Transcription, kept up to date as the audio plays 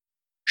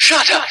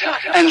Shut up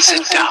and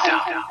sit down.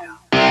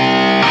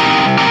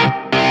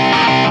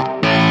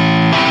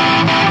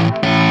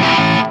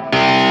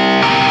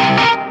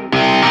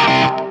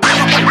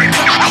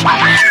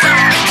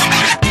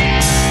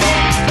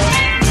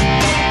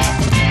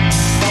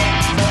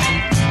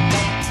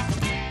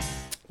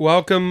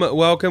 Welcome.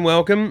 I'll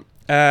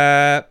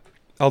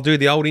do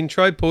the old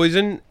intro,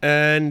 Poison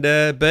and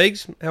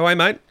Beegs. How are you,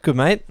 mate? Good,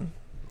 mate.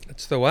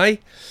 That's the way.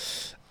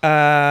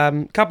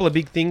 Couple of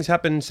big things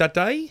happened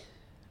Saturday.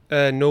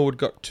 Norwood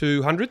got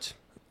 200s.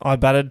 I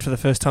batted for the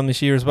first time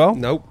this year as well.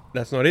 Nope,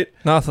 that's not it.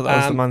 No, I thought that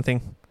was the one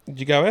thing. Did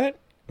you go out?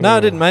 No,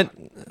 I didn't, mate.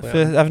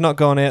 Well. I've not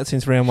gone out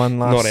since round one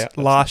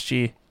last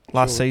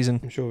season.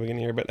 I'm sure we're going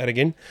to hear about that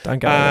again. Don't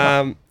go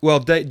out. Well,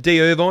 D.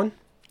 Irvine,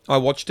 I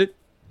watched it.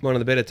 One of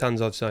the better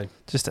tons I've seen.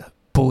 Just a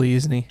bully,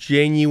 isn't he?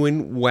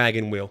 Genuine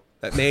wagon wheel.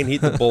 That man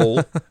hit the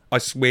ball, I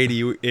swear to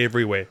you,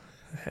 everywhere.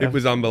 It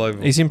was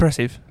unbelievable. He's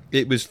impressive.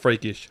 It was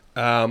freakish.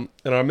 And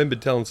I remember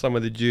telling some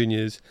of the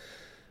juniors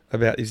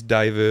about this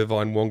Dave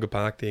Irvine Wonga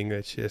Park thing.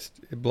 It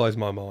blows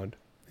my mind.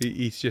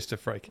 He's just a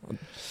freak.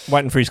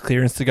 Waiting for his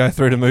clearance to go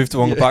through to move to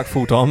Wonga Park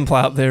full time and play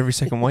up there every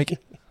second week.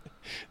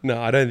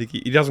 No, I don't think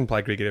he doesn't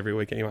play cricket every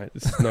week anyway.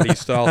 It's not his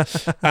style.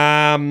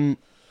 And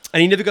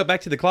he never got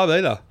back to the club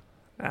either.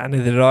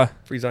 Neither did I.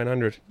 For his own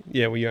 100.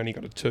 Yeah, well, you only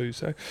got a 2.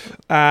 So,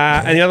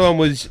 and the other one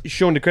was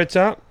Sean de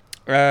Kretzer,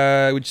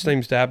 which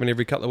seems to happen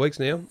every couple of weeks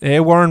now.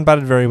 Yeah, Warren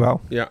batted very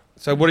well. Yeah.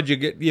 So what did you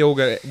get? You all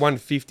got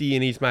 150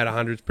 and he's made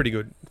 100. It's pretty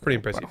good. Pretty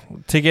impressive.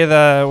 Well,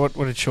 together, what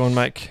did Sean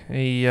make?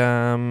 He,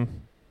 wrong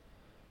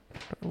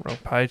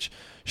page.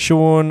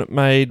 Sean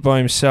made by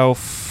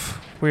himself,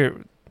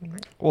 we're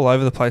all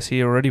over the place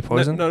here already,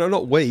 Poison. No,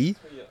 not we.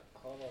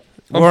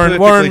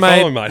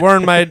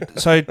 Warren made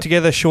so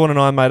together Sean and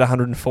I made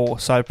 104,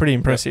 so pretty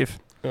impressive.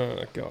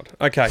 Oh god.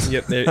 Okay,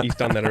 yep, he's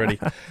done that already.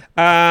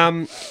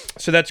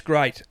 So that's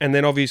great. And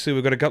then obviously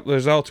we've got a couple of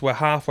results. We're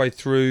halfway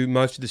through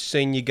most of the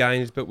senior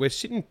games, but we're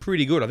sitting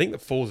pretty good. I think the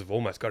Falls have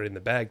almost got it in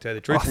the bag, to tell you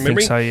the truth, I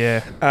think so,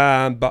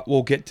 yeah. But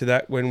we'll get to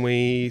that when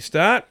we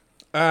start.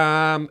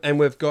 And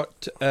we've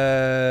got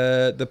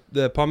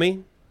the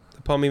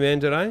Pommy man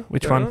today.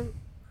 Which one?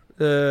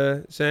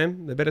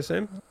 Sam, the better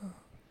Sam.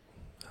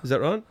 Is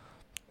that right?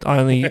 I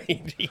only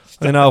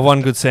know of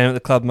one good Sam at the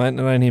club, mate,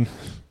 and it ain't him.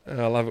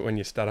 I love it when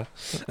you stutter.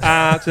 So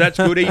that's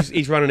good.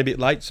 He's running a bit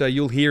late, so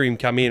you'll hear him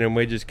come in, and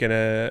we're just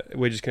gonna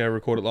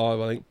record it live.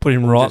 I think put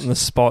him right on the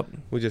spot.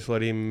 We'll just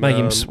let him make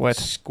him sweat,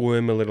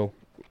 squirm a little.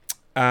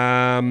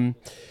 And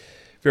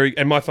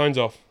my phone's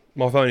off.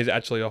 My phone is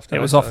actually off today.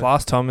 It was off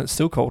last time. It's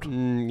still called.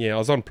 Yeah, I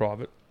was on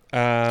private.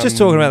 Just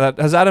talking about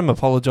that, has Adam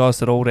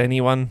apologised at all to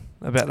anyone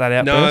about that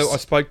outburst? No, I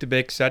spoke to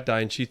Beck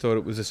Saturday and she thought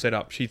it was a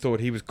setup. She thought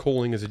he was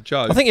calling as a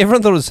joke. I think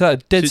everyone thought it was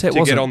dead set, to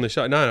wasn't get on the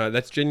show. No,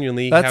 that's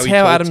genuinely that's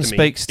how Adam to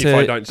speaks to me. If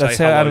I don't that's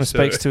say how hello, Adam sir.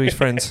 speaks to his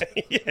friends.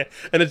 Yeah,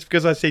 and it's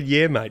because I said,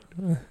 yeah, mate.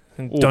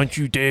 And don't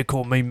you dare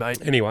call me mate.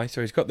 Anyway,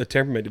 so he's got the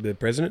temperament to be the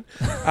president.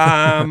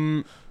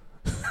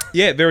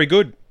 Yeah, very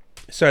good.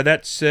 So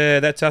that's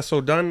us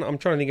all done. I'm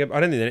trying to think of, I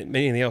don't think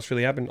anything else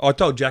really happened. I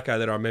told Jacko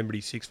that I remembered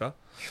his 6-for.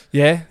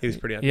 Yeah. He was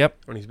pretty happy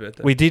on his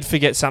birthday. We did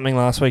forget something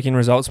last week in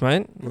results,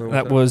 mate.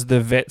 That was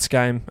the Vets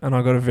game, and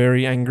I got a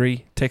very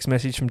angry text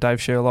message from Dave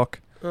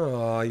Sherlock.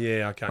 Oh,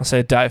 yeah, okay. I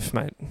said, Dave,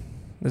 mate,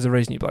 there's a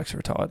reason you blokes are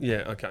retired.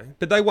 Yeah, okay.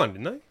 But they won,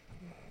 didn't they?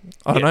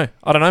 I don't know.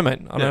 I don't know,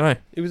 mate. I don't know.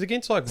 It was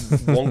against like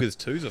Wonga's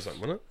 2s or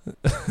something, wasn't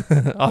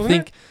it? I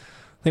think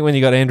when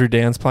you got Andrew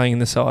Downs playing in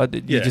the side,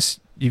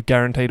 you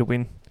guarantee to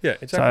win. Yeah,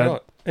 exactly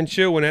right. And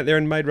Sherl went out there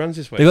and made runs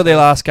this week. They got their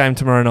last game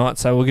tomorrow night,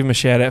 so we'll give them a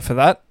shout out for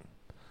that.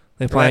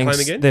 They're playing home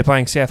again? They're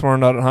playing South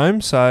Warrandyte at home,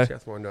 so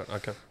South Warrandyte,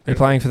 okay. They're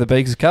playing for the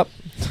Beegs Cup.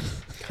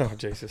 Oh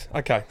Jesus.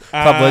 Okay.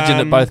 Club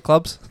legend at both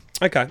clubs.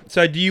 Okay.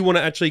 So do you want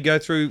to actually go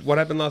through what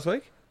happened last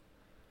week?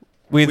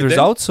 With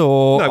results them?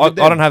 Or no, I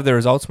don't have the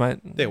results, mate.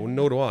 Yeah, well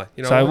nor do I.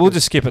 You know, so we'll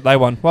just skip it. They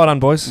won. Well done,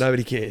 boys.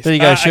 Nobody cares. There you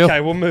go, Shil.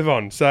 Okay, we'll move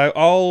on. So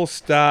I'll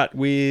start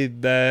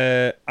with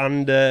the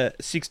under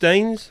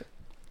 16s.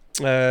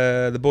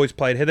 The boys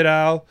played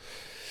Heatherdale.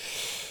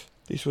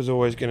 This was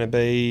always going to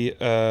be...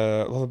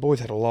 the boys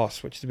had a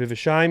loss, which is a bit of a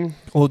shame.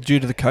 All due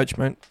to the coach,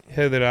 mate.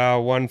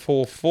 Heatherdale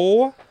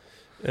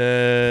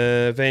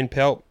 1-4-4. Van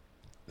Pelt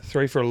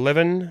 3 for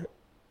 11.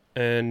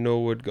 And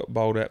Norwood got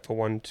bowled out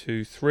for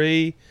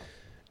 1-2-3.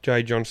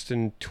 Jay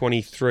Johnston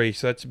 23.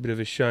 So that's a bit of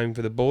a shame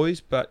for the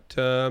boys. But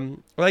are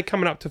they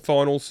coming up to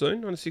finals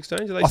soon, under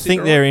 16s? I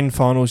think they're in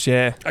finals,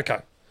 yeah. Okay.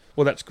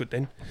 Well, that's good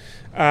then.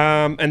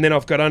 And then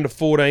I've got under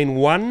 14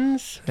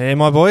 ones. Yeah,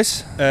 my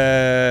boys.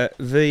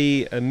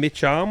 The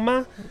Mitch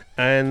Armour,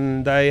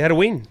 and they had a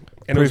win.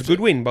 And it was a good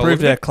win.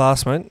 Proved our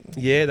class, mate.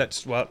 Yeah,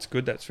 that's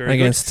good. That's very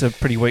against good. Against a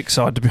pretty weak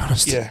side, to be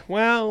honest. Yeah,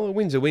 well, a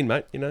win's a win,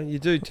 mate. You know, you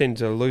do tend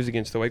to lose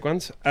against the weak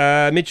ones.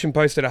 Mitcham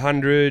posted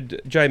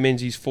 100. Jay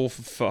Menzies 4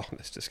 for 5. Oh,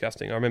 that's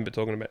disgusting. I remember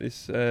talking about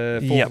this.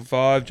 4 for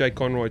 5. Jay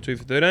Conroy 2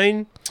 for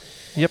 13.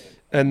 Yep.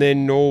 And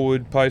then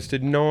Norwood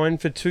posted 9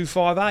 for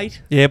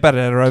 258. Yeah, batted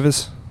out of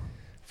overs.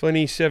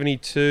 Flinny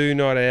 72,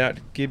 not out.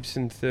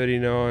 Gibson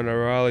 39,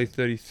 O'Reilly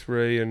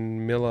 33,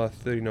 and Miller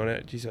 39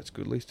 out. Geez, that's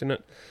good list, isn't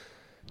it?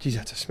 Geez,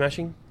 that's a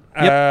smashing.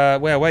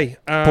 Yep. Wowee.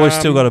 Boys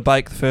still got a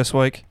bake the first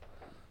week.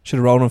 Should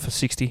have rolled them for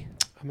 60.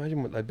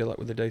 Imagine what they'd be like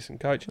with a decent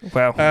coach.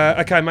 Wow.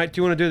 Okay, mate,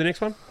 do you want to do the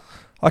next one?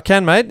 I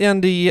can, mate.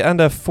 The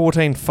under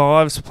 14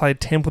 fives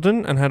played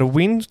Templeton and had a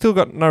win. Still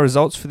got no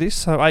results for this,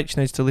 so H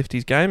needs to lift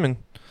his game and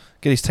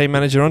get his team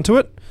manager onto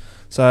it.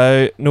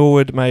 So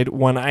Norwood made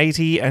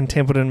 180 and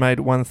Templeton made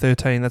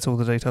 113. That's all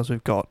the details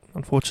we've got,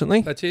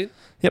 unfortunately. That's it?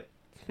 Yep.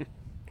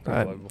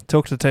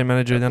 Talk to the team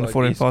manager of the under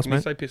 14 fives, Can you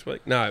mate. say piss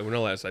week? No, we're not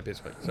allowed to say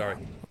piss week. Sorry.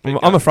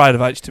 I'm afraid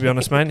of H, to be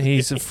honest, mate.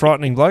 He's a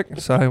frightening bloke,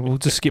 so we'll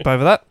just skip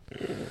over that.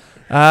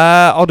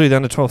 I'll do the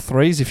under 12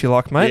 threes if you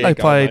like, mate. Yeah, They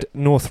go, played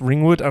mate. North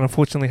Ringwood and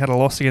unfortunately had a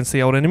loss against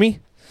the old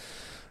enemy.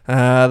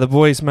 The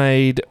boys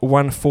made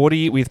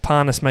 140 with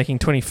Parnas making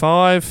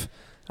 25,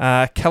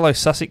 Callow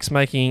Sussex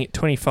making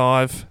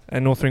 25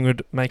 and North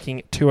Ringwood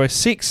making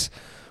 206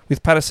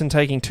 with Patterson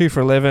taking 2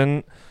 for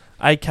 11,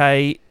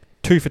 AK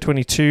 2 for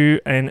 22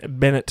 and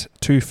Bennett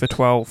 2 for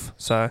 12.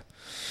 So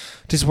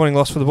disappointing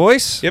loss for the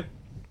boys. Yep.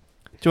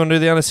 Do you want to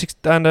do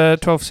the under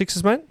 12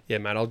 sixes, mate? Yeah,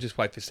 mate, I'll just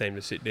wait for Sam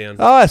to sit down.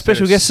 Oh, a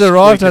special guest has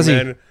arrived, has he?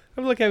 Have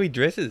a look how he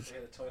dresses.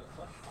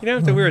 You don't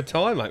have to wear a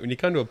tie, mate, when you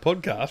come to a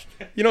podcast.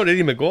 You're not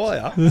Eddie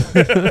Maguire.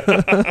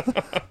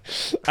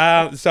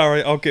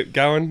 Sorry, I'll keep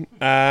going.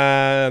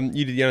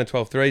 You did the under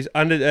 12 threes.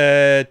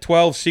 Under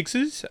 12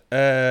 sixes,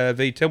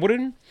 v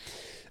Templeton.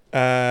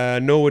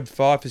 Norwood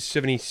 5 for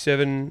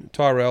 77.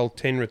 Tyrell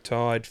 10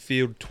 retired.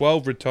 Field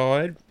 12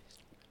 retired.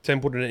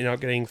 Templeton ended up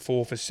getting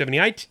 4 for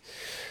 78.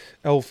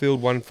 Elfield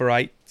 1 for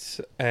 8.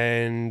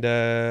 And,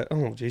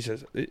 oh,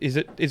 Jesus. Is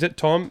it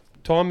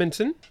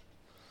Tyminson?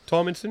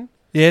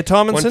 Yeah,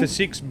 Tymonson. 1 for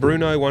 6.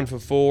 Bruno 1 for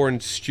 4.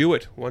 And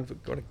Stewart 1 for...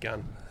 Got a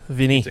gun.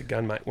 Vinny. It's a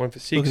gun, mate. 1 for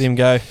 6. Look at him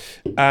go.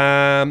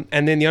 And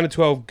then the under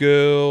 12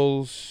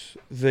 girls,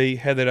 the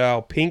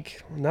Heatherdale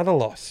Pink, another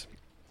loss.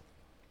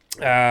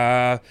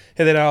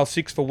 Heatherdale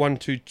 6 for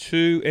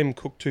 122. M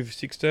Cook 2 for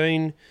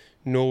 16.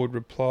 Norwood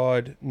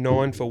replied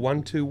 9 for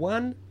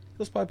 121.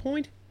 Lost by a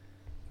point.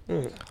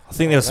 I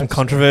think there was some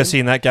controversy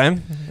in that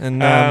game,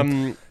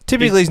 and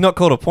typically he's not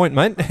called a point,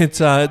 mate.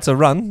 It's a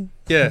run.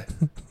 Yeah.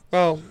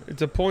 Well,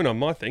 it's a point on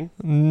my thing.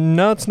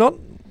 No, it's not.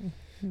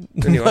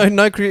 Anyway.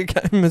 No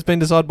cricket game has been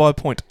decided by a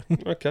point.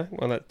 Okay.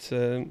 Well, that's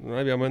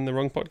maybe I'm on the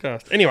wrong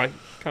podcast. Anyway,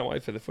 can't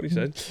wait for the footy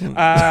soon.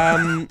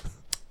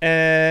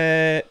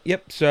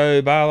 Yep.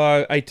 So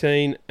Barlow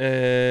 18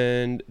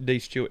 and D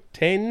Stewart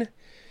 10.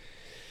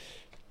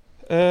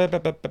 And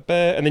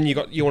then you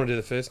want to do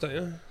the first, don't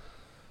you?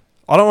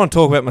 I don't want to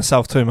talk about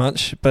myself too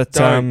much, but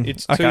Don't.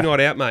 It's okay. too not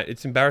out, mate.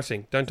 It's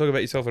embarrassing. Don't talk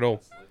about yourself at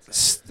all.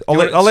 I'll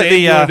let Sam,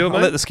 you wanna do it, I'll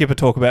mate? let the skipper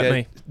talk about Yeah.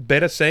 me.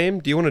 Better, Sam.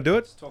 Do you want to do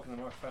it?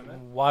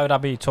 Why would I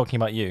be talking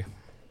about you?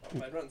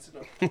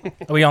 Are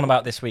we on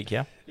about this week,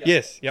 yeah?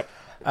 Yes. Yep.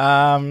 So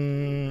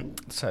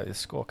the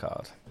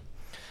scorecard.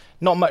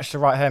 Not much to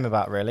write home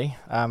about, really.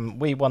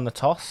 We won the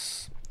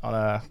toss on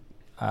a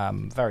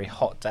very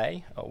hot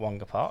day at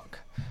Wonga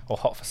Park, or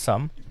hot for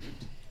some.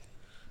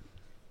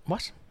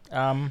 What?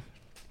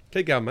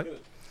 Keep going, mate.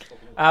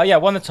 Yeah,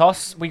 won the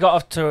toss. We got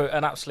off to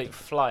an absolute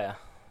flyer,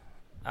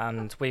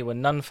 and we were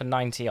none for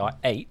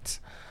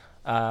 98,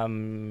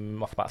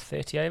 off about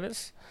 30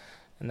 overs,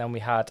 and then we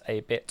had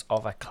a bit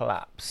of a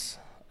collapse.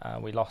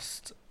 We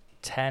lost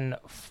 10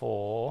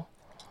 for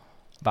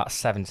about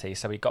 70,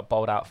 so we got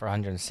bowled out for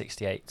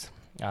 168.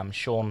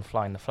 Sean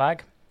flying the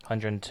flag,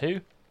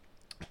 102,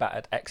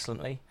 batted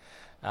excellently.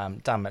 Dan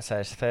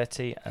Metze's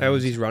 30. How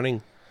was his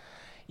running?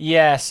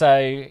 Yeah,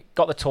 so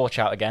got the torch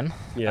out again.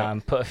 Yeah.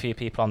 Put a few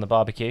people on the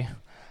barbecue,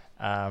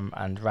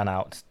 and ran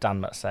out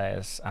Dan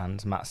Metze's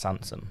and Matt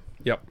Sansom.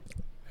 Yep.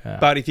 Yeah.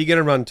 But if you're going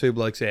to run two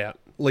blokes out,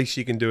 least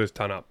you can do is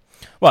ton up.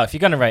 Well, if you're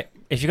gonna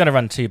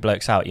run two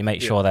blokes out, you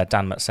make sure they're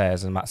Dan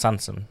Metze's and Matt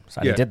Sansom.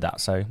 So he did that.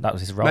 So that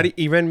was his role.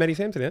 He ran Matty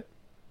Sampson out.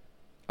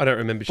 I don't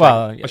remember.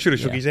 Well, I should have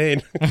shook his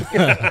hand.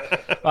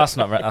 That's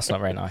not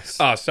very nice.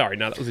 Oh, sorry.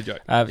 No, that was a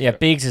joke.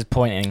 Biggs is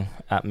pointing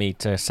at me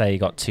to say he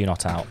got two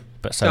not out.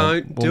 But so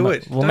Don't do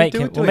it. We'll Don't make do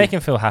him. it to We'll him. make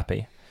him feel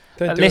happy.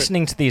 Don't do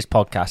Listening to these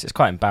podcasts, it's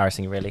quite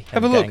embarrassing, really.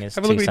 Have a look. Have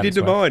a look what he did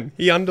to mine.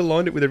 He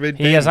underlined it with a red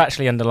pen. He has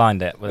actually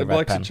underlined it with The a red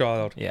bloke's pen. a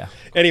child. Yeah.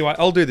 Anyway,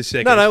 I'll do the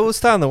second. No, we'll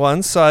stay on the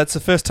ones. So it's the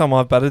first time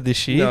I've batted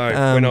this year.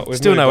 No, we're not. We've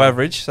Still moved no on.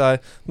 average. So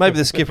maybe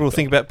the skipper will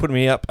think about putting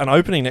me up an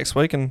opening next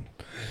week and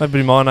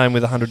maybe my name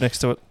with 100 next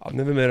to it. I've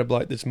never met a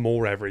bloke that's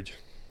more average.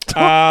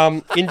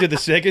 Into the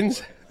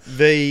seconds.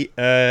 The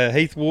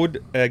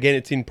Heathwood, again,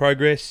 it's in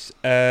progress.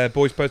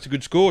 Boys post a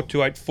good score,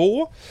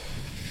 284.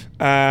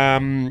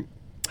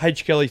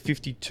 H. Kelly,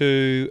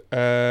 52.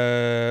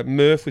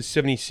 Murph was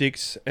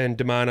 76. And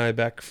Damano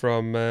back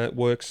from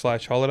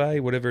work/holiday,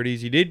 whatever it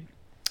is he did.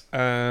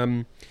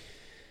 And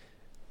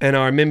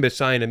I remember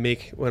saying to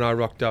Mick when I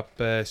rocked up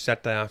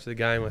Saturday after the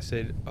game, I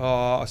said,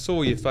 I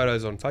saw your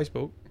photos on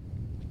Facebook.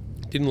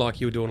 Didn't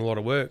like you were doing a lot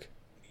of work.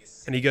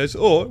 And he goes,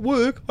 at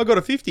work? I got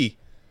a 50.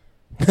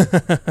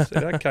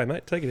 Said, okay,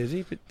 mate, take it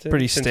easy. But,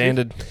 Pretty sensitive.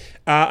 standard.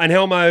 And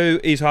Helmo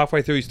is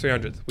halfway through his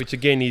 300th, which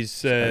again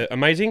is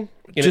amazing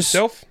in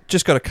itself.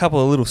 Just got a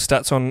couple of little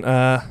stats on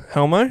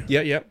Helmo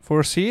Yeah. for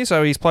us here.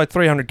 So he's played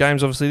 300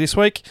 games, obviously, this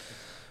week.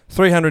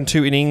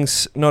 302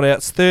 innings, not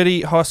outs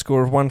 30, high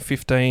score of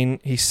 115.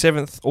 He's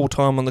 7th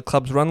all-time on the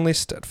club's run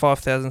list at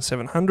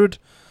 5,700.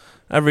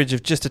 Average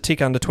of just a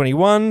tick under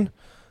 21.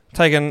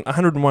 Taken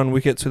 101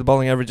 wickets with a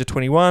bowling average of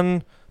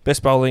 21.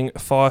 Best bowling,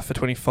 5 for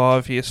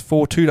 25. He has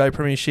 4 two-day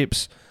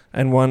premierships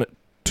and 1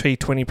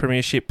 T20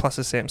 premiership plus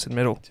a Samson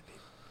medal.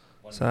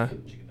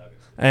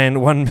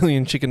 And 1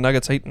 million chicken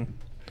nuggets eaten.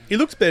 He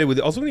looks better with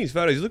it. I was looking at his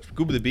photos. He looks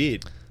good with a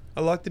beard.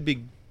 I like the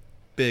big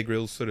Bear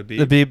Grylls sort of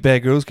beard. The Bear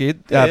Grylls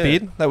beard. Yeah.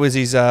 Beard. That was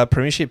his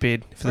premiership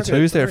beard for the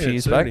twos there a few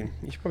years back. You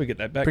should probably get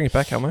that back. Bring it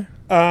back, Helmo.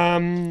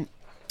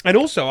 And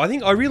also, I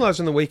think I realised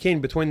on the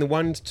weekend between the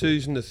 1s,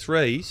 2s and the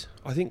 3s,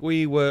 I think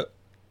we were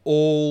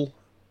all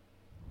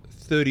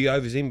 30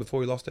 overs in before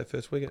we lost our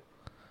first wicket.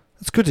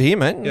 It's good to hear,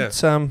 mate. Yeah.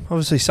 It's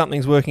obviously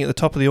something's working at the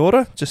top of the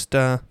order. Just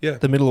the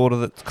middle order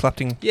that's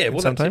collapsing.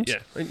 Sometimes.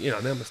 That's it, yeah.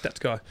 I'm a stats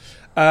guy.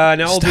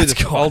 Now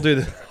I'll do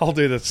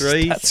the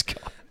 3s. Stats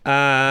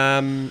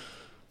guy.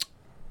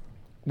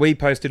 We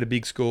posted a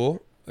big score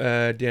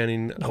down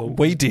in.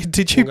 We did.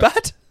 Did you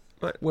bat?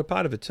 Mate, we're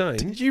part of a team.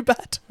 Did you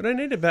bat? I don't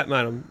need to bat,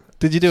 mate.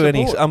 Did you do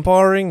any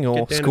umpiring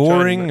or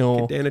scoring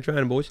or? Get down to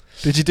training, boys.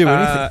 Did you do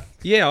anything?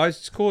 Yeah, I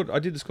scored. I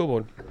did the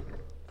scoreboard.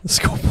 The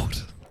scoreboard.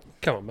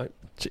 Come on, mate.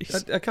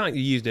 Jeez. I can't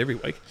get used every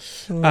week.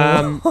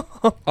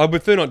 I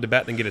prefer not to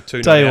bat than get a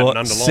 2 Tell you out what, and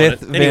underline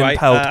Seth it. Van Anyway,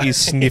 Pelt is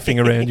sniffing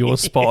around your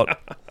spot.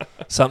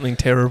 Something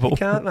terrible. You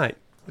can't, mate.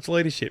 It's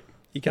leadership.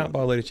 You can't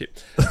buy leadership.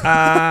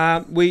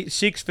 We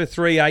 6 for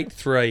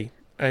 383,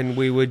 and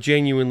we were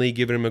genuinely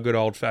giving him a good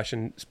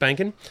old-fashioned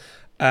spanking.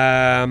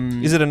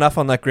 Is it enough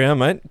on that ground,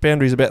 mate?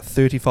 Boundary's about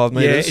 35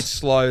 metres. Yeah, it's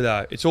slow,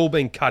 though. It's all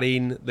been cut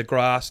in. The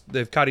grass,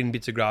 they've cut in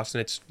bits of grass, and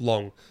it's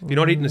long. If you're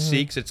not hitting a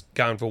 6, it's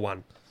going for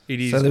 1.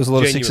 It is. So there was a lot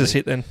of genuinely- sixes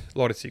hit then. A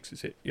lot of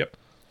 6s hit, yep.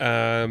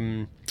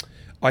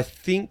 I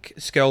think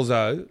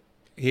Scalzo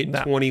hit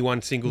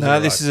 21 singles in a row.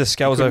 No, this is a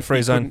Scalzo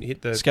free zone.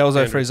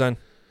 Scalzo free zone.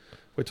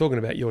 We're talking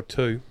about your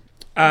 2.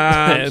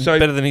 So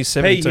better than his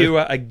P. 72.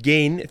 Hewer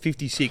again,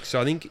 56. So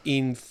I think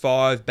in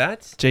 5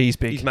 bats, He's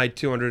big. he's made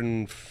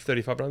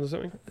 235 runs or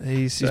something.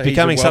 He's So he's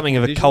becoming a something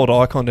of a welcome cult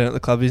icon down at the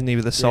club, isn't he,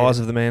 with the size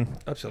of the man?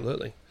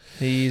 Absolutely.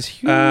 He's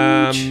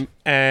huge.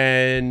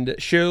 And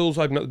Shirls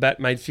opened up the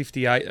bat, made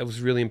 58. That was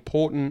really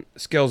important.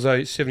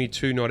 Scalzo,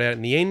 72, not out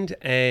in the end.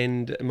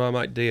 And my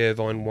mate D.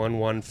 Irvine,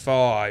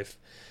 115.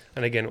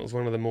 And again, it was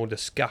one of the more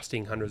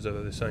disgusting hundreds I've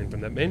ever seen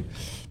from that man.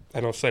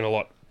 And I've seen a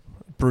lot.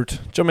 Brute. Do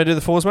you want me to do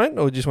the 4s, mate,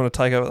 or do you just want to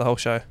take over the whole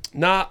show?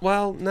 No.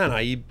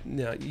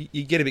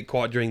 You get a bit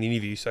quiet during the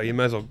interview, so you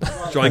may as well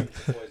try and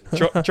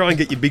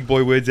get your big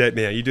boy words out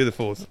now. You do the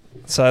 4s.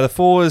 So the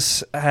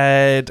 4s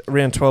had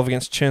round 12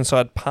 against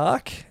Churnside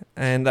Park,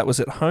 and that was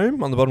at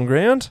home on the bottom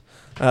ground.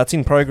 It's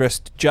in progress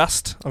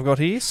I've got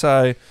here.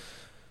 So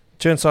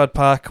Churnside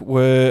Park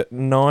were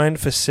 9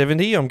 for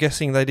 70. I'm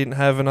guessing they didn't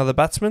have another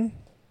batsman.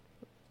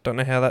 Don't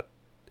know how that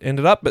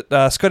ended up,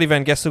 but Scotty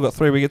Van Gestel got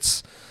 3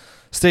 wickets.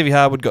 Stevie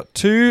Harwood got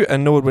 2,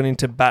 and Norwood went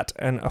into bat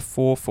and a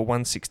 4 for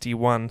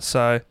 161.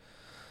 So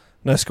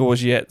no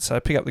scores yet. So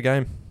pick up the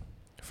game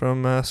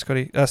from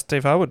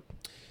Steve Harwood.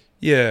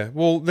 Yeah,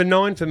 well, the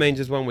 9 for means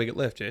there's 1 wicket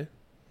left, yeah?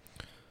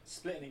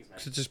 Split innings,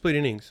 mate. So it's a split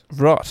innings.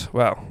 Right.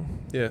 Well,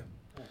 Yeah.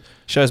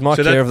 shows my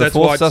So care of the that's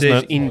why 4th, it doesn't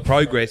says it? in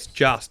progress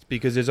just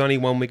because there's only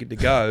 1 wicket to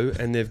go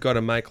and they've got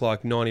to make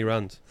like 90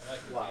 runs.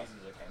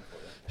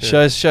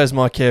 Shows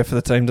my care for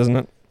the team, doesn't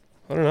it?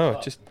 I don't know.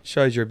 It just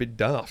shows you're a bit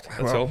daft.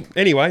 That's Well, all.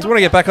 Anyway, I want to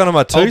get back onto my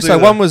I'll 2. do So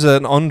that. one was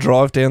an on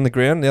drive down the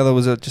ground. The other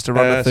was just a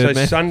run to so third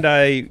man.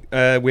 Sunday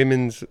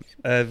women's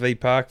v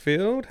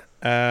Parkfield.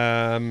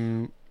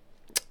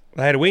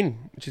 They had a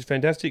win, which is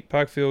fantastic.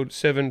 Parkfield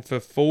 7 for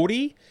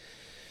 40.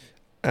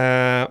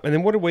 And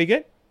then what did we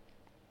get?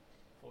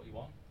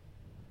 41.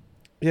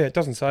 Yeah, it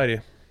doesn't say it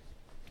here.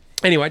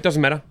 Anyway, it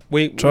doesn't matter.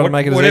 Try to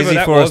make it as whatever easy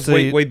that for was, us to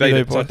we beat do,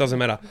 it, so boy. it doesn't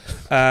matter.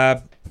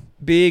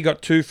 Beer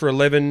got 2 for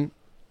 11.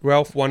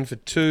 Ralph 1 for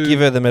 2. Give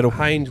her the medal.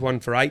 Haynes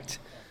 1 for 8.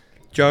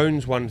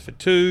 Jones 1 for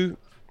 2.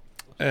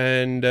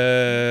 And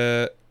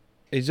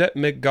is that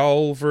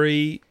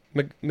McGolvery?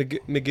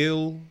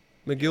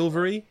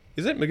 McGilvery?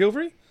 Is it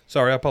McGilvery?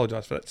 Sorry, I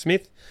apologise for that.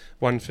 Smith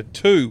 1 for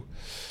 2.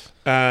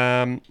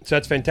 So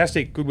that's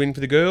fantastic. Good win for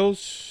the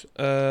girls.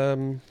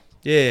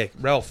 Yeah,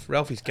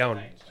 Ralph is going.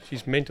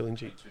 She's mental, isn't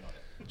she?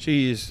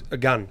 She is a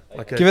gun.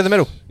 Give her the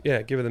medal.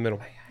 Yeah, give her the medal.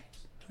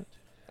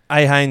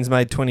 A. Haynes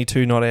made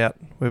 22 not out.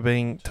 We're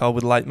being told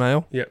with late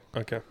mail. Yeah,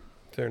 okay.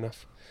 Fair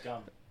enough.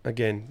 Gun.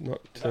 Again, not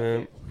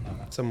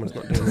someone's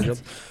not doing the job.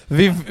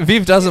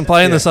 Viv doesn't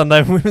play in the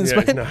Sunday women's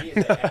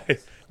Yeah, mate.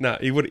 no,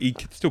 he would. He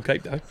could still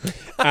keep though.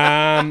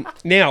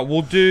 Now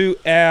we'll do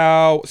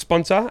our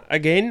sponsor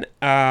again.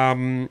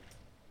 Again,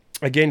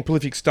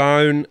 Prolific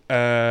Stone.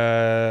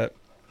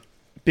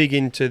 Big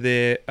into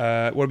their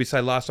what did we say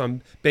last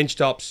time? Bench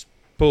tops,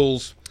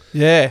 pools,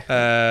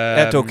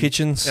 Yeah. Outdoor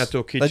kitchens.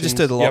 Outdoor kitchens. They just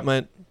do the lot, Yep.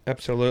 mate.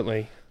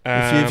 Absolutely.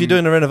 If you're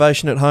doing a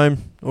renovation at home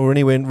or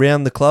anywhere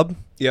around the club,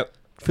 Yep.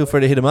 feel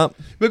free to hit them up.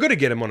 We've got to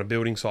get them on a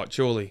building site,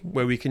 surely,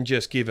 where we can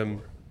just give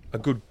them a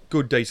good,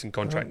 decent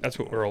contract. That's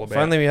what we're all If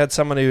about. only we had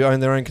someone who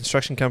owned their own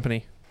construction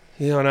company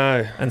Yeah, I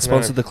know. and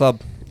sponsored the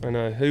club. I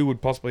know. Who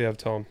would possibly have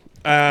time?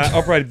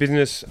 Operated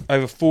business,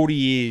 over 40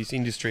 years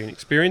industry and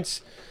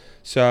experience.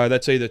 So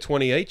that's either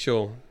 20 each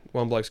or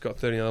one bloke's got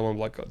 30, the other one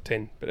bloke got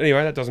 10. But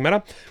anyway, that doesn't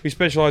matter. We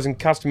specialise in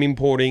custom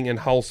importing and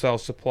wholesale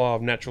supply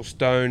of natural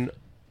stone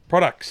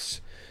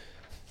products.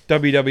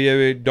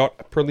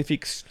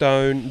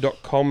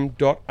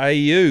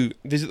 www.prolificstone.com.au.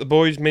 Visit the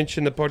boys,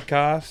 mention the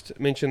podcast,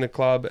 mention the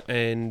club,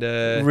 and...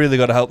 Really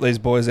got to help these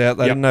boys out.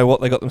 They Yep. didn't know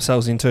what they got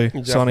themselves into,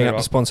 signing up right.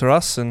 to sponsor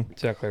us, and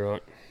Exactly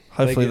right.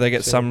 hopefully they get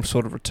get some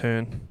sort of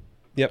return.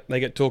 Yep, they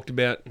get talked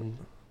about, and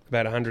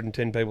about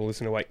 110 people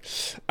listen a week.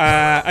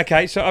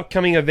 Okay, so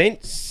upcoming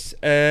events,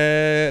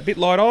 a bit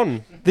light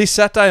on. This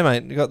Saturday,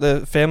 mate, you got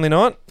the family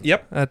night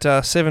Yep.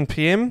 at 7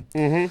 p.m.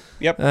 Mm-hmm.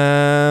 Yep.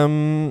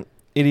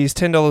 It is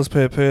 $10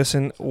 per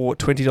person or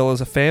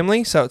 $20 a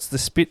family. So it's the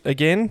spit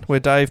again, where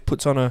Dave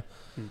puts on a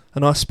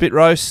nice spit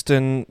roast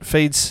and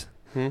feeds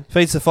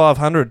the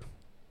 500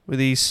 with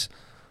his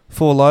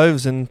 4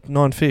 loaves and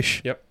 9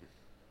 fish. Yep.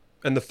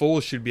 And the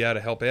fours should be able to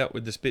help out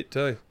with the spit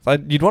too.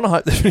 You'd want to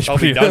hope they finish I'll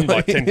be pretty done by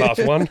early. 10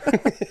 past 1.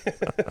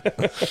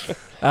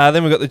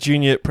 Then we've got the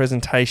junior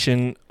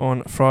presentation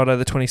on Friday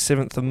the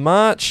 27th of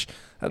March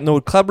at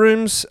Norwood Club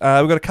Rooms. We've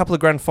got a couple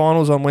of grand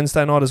finals on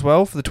Wednesday night as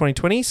well for the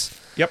 2020s.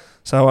 Yep.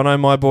 So I know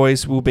my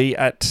boys will be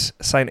at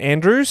St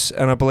Andrews,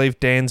 and I believe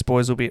Dan's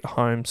boys will be at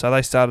home. So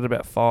they started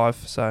about 5.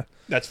 So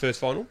That's first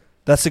final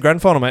that's the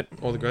grand final, mate.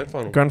 or the grand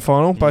final? Grand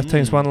final. Both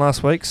teams won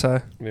last week,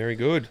 so Very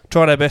good.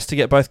 tried our best to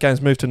get both games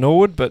moved to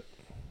Norwood, but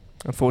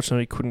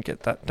unfortunately couldn't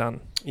get that done.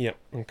 Yep.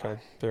 Okay.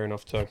 Fair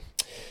enough too.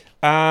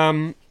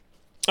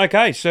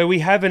 Okay, so we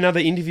have another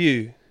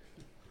interview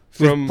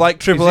from Blake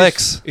Triple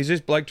X. Is this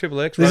Blake Triple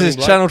X? This Running is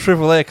Blake? Channel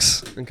Triple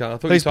X. Okay, I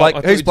thought Who's you told, Blake-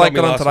 I thought who's you told Blake me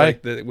got on last today?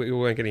 week that we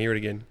weren't going to hear it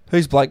again.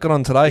 Who's Blake got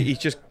on today? He's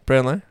just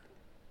Brownlow.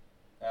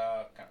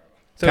 so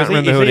Can't is he,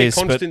 remember is who he it a is,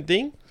 but- constant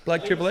thing,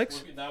 Blake Triple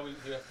X? No, we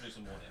do have to do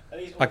some more now.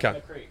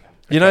 Okay.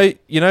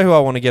 You know who I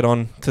want to get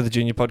on to the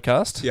junior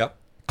podcast? Yeah.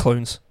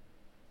 Clunes.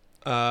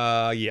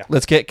 Yeah.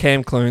 Let's get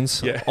Cam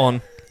Clunes Yeah.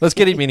 on. Let's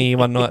get him in here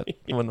one night.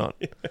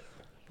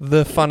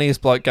 The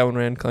funniest bloke going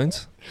around,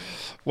 Clunes.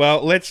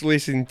 Well, let's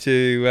listen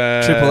to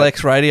Triple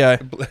X Radio.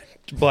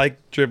 Blake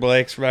Triple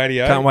X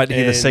Radio. Can't wait to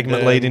hear the and,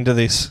 segment lead into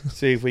this.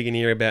 See if we can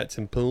hear about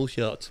some pool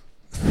shots.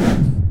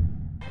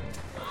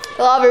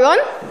 Hello everyone,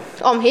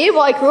 I'm here,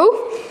 Blake Rule,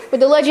 with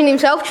the legend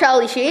himself,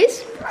 Charlie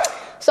Shears.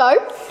 So,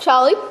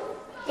 Charlie,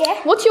 Yeah.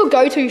 what's your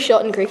go-to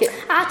shot in cricket?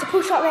 It's a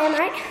push shot there,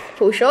 mate.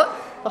 Pull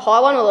shot? The high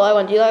one or the low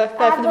one? Do you go for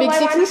the The big low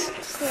one. sixes?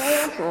 Just the low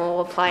one. Oh,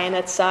 we're playing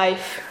it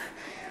safe.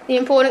 The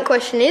important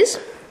question is,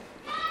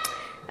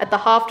 at the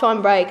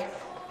halftime break,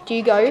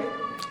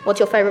 what's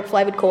your favourite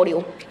flavoured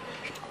cordial?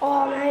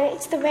 Oh, mate,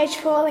 it's the Reg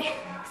Frawley.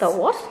 The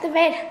what? The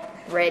red.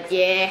 Red,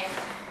 yeah.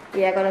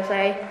 Yeah, I gotta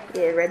say,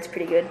 yeah, red's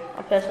pretty good.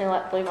 I personally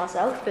like blue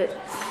myself, but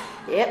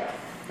yep.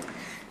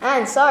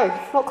 And so,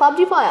 what club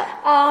do you play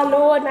at?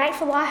 Norwood, mate,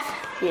 for life.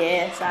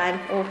 Yeah, same.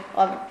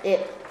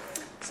 Yeah.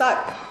 So,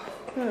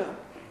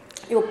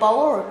 you a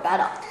bowler or a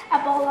batter?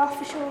 A bowler,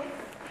 for sure.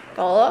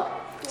 Bowler.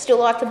 Still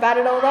like to bat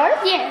it all though?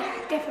 Yeah,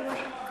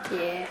 definitely.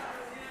 Yeah.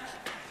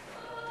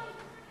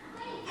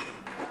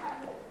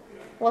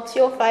 What's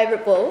your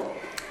favourite ball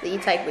that you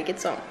take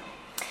wickets on?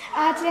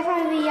 It's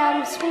definitely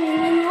the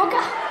swinging New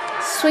Yorker.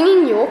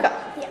 Swinging Yorker.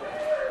 Yeah.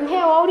 And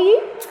how old are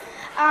you?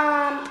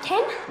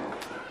 10.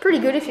 Pretty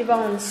good if you're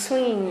bowling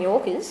swinging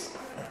Yorkers.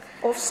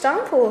 Off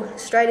stump or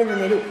straight in the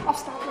middle? I'll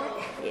start,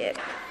 mate.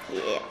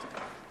 Yeah.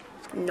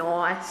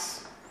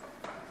 Nice.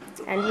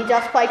 And you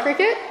just play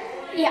cricket?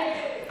 Yeah.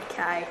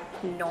 Okay,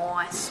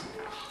 nice.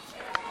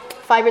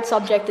 Favourite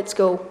subject at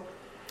school?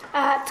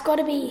 It's got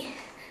to be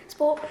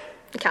sport.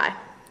 Okay,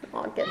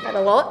 I get that a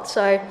lot.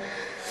 So,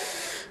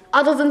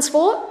 other than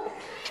sport?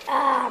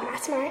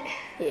 Maths, mate.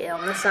 Yeah,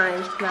 I'm the same.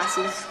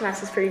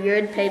 Maths is pretty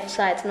good. People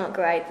say it's not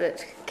great,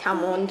 but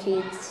come on,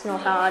 kids, it's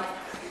not hard.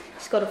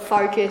 Just got to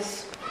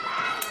focus.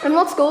 And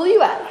what school are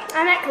you at?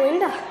 I'm at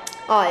Kalinda.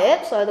 Oh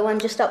yeah, so the one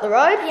just up the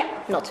road?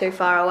 Yeah. Not too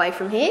far away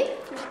from here.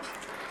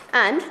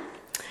 And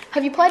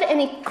have you played at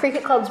any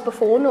cricket clubs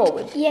before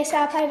Norwood? Yes,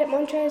 I played at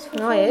Montrose for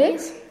 4 Oh yeah?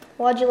 years.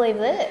 Why'd you leave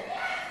there?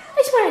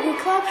 It's been a good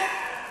club.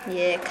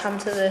 Yeah, come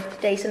to the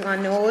decent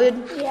one,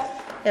 Norwood. Yeah.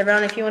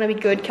 Everyone, if you want to be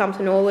good, come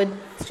to Norwood.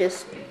 It's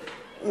just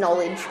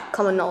knowledge,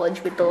 common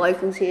knowledge with the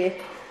locals here.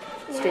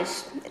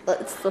 It's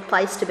the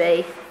place to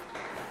be.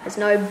 There's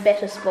no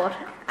better spot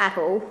at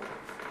all.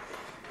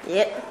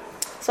 Yep.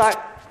 So,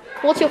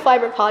 what's your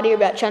favourite part here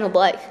about Channel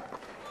Blake?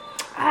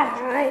 I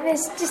don't know.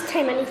 There's just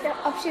too many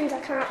options I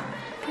can't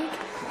pick.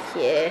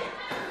 Yeah.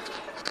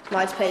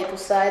 Most people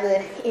say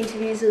the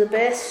interviews are the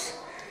best.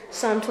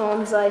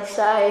 Sometimes they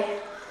say,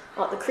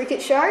 like the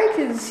cricket show,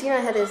 because you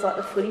know how there's like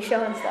the footy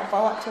show and stuff.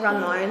 I like to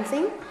run my own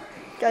thing.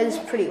 Goes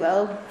pretty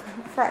well.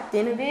 Fracked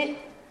in a bit.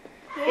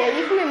 Yeah,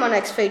 you can be my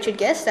next featured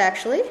guest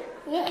actually.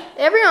 Yeah.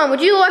 Everyone,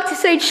 would you like to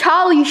see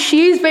Charlie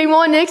Shears be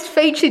my next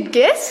featured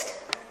guest?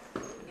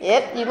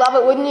 Yep, you'd love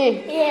it, wouldn't you?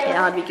 Yeah.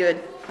 Yeah, that'd be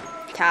good.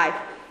 Okay.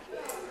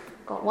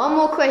 Got one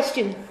more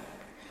question.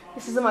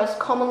 This is the most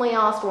commonly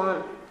asked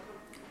one.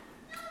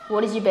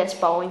 What is your best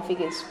bowling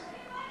figures?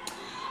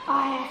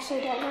 I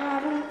actually don't know. I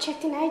haven't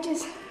checked in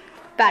ages.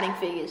 Batting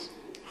figures.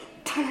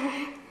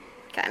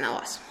 Okay,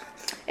 nice.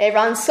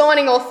 Everyone,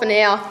 signing off for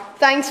now.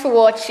 Thanks for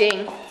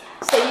watching.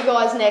 See you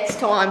guys next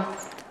time.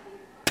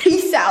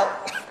 Peace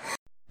out.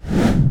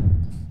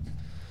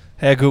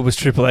 How good was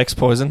Triple X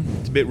Poison?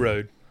 It's a bit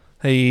rude.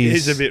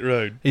 He's a bit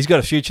rude. He's got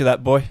a future,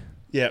 that boy.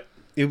 Yeah.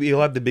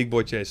 He'll have the big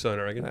boy chair soon,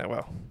 I reckon. Ah,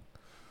 well,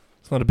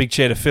 it's not a big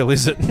chair to fill,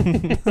 is it?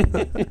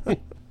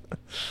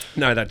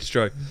 No, that's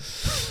true.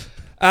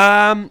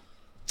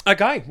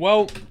 Okay,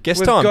 well, Guest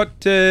we've time. got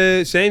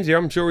Sam's here.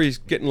 I'm sure he's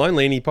getting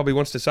lonely and he probably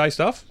wants to say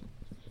stuff.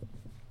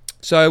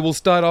 So we'll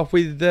start off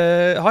with...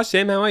 hi,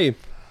 Sam. How are you?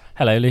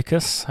 Hello,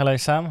 Lucas. Hello,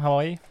 Sam. How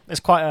are you? There's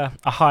quite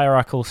a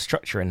hierarchical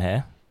structure in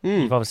here.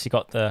 You've obviously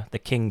got the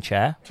king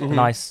chair,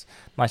 nice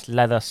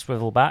leather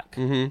swivel back.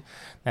 Mm-hmm.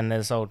 Then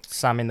there's old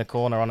Sam in the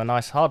corner on a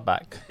nice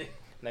hardback.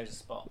 Knows a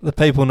spot. The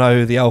people know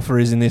who the alpha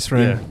is in this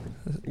room.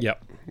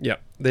 Yep.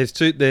 There's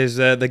two. There's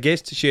the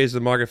guest shares the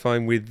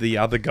microphone with the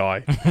other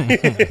guy.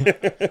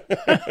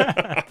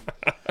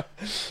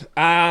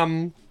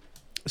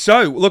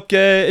 So look,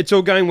 it's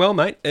all going well,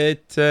 mate.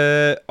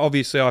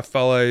 Obviously I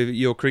follow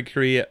your cricket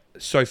career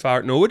so far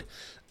at Norwood,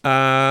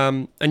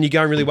 and you're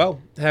going really well.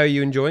 How are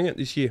you enjoying it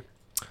this year?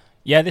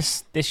 Yeah,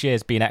 this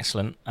year's been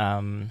excellent.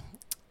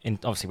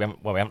 Obviously we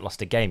haven't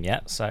lost a game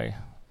yet, so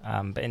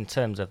but in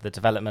terms of the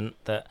development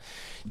that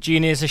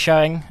juniors are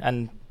showing,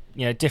 and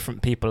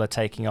different people are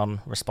taking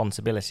on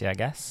responsibility, I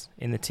guess,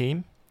 in the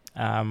team.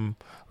 We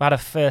had a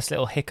first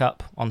little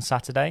hiccup on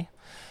Saturday,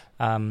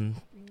 so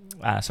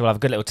we'll have a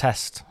good little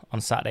test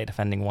on Saturday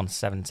defending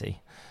 170.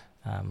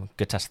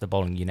 Good test of the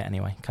bowling unit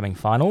anyway. Coming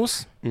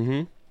finals.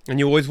 Mm-hmm. And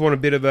you always want a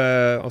bit of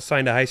a... I was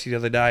saying to Hasty the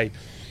other day,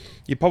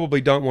 you probably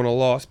don't want a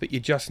loss, but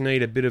you just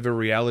need a bit of a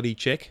reality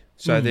check.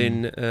 So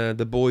then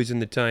the boys in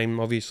the team,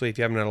 obviously, if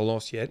you haven't had a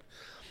loss yet,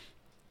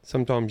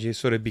 sometimes you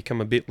sort of become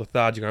a bit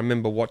lethargic. I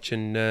remember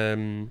watching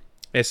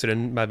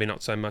Essendon, maybe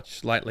not so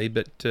much lately,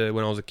 but when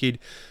I was a kid,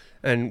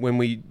 and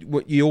when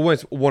you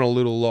always want a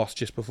little loss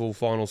just before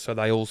finals, so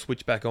they all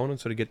switch back on and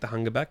sort of get the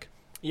hunger back.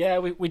 Yeah,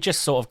 we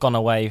just sort of gone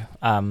away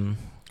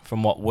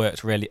from what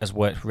has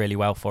worked really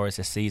well for us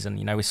this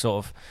season. We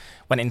sort of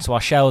went into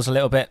our shells a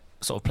little bit,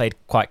 sort of played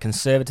quite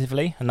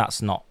conservatively, and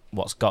that's not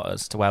what's got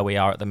us to where we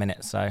are at the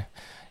minute. So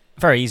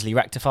very easily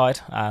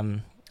rectified.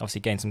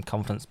 Obviously gain some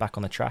confidence back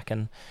on the track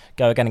and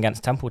go again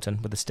against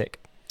Templeton with the stick.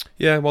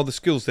 Yeah, well, the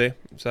skill's there,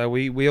 so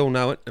we all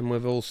know it, and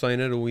we've all seen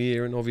it all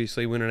year, and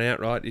obviously winning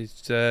outright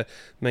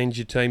means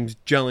your team's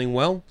gelling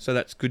well, so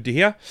that's good to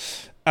hear.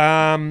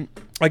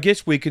 I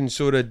guess we can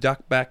sort of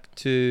duck back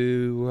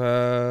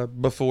to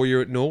before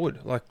you're at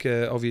Norwood. Like,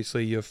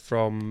 obviously you're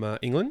from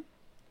England.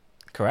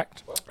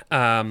 Correct.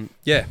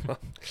 Yeah.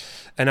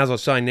 And as I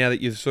was saying, now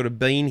that you've sort of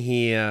been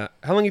here,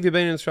 how long have you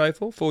been in Australia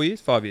for? 4 years?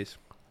 5 years?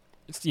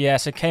 Yeah,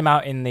 so came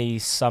out in the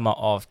summer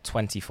of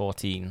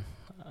 2014,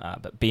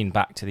 but been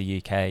back to the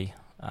UK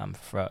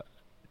for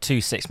 2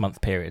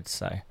 6-month periods.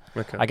 So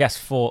Okay. I guess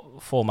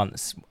four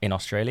months in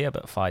Australia,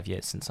 but 5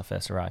 years since I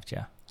first arrived,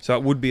 yeah. So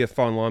it would be a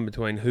fine line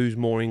between who's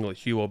more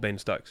English, you or Ben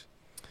Stokes?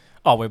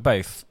 Oh, we're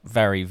both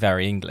very,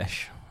 very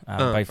English.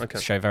 Both okay.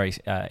 show very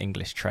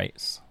English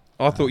traits.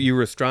 I thought you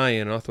were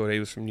Australian, and I thought he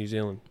was from New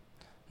Zealand.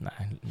 No,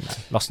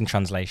 lost in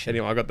translation.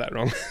 Anyway, I got that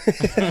wrong.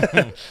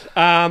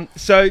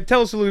 So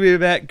tell us a little bit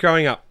about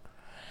growing up.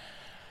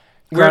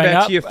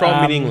 Whereabouts are you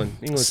from in England?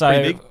 England's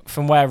pretty big.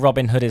 From where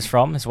Robin Hood is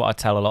from is what I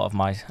tell a lot of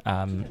my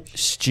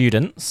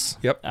students.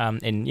 Yep.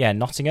 In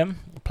Nottingham,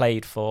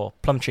 played for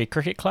Plumtree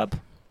Cricket Club.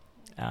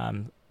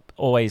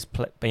 Always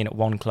been at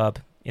one club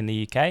in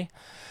the UK.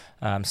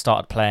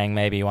 Started playing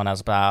maybe when I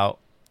was about,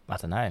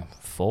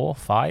 4,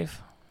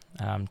 5.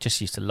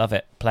 Just used to love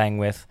it, playing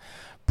with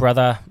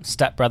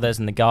stepbrothers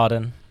in the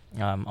garden,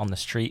 on the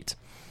street.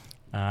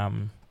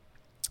 And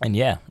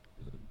yeah,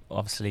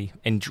 obviously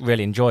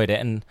really enjoyed it.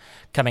 And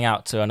coming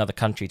out to another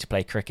country to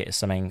play cricket is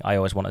something I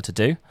always wanted to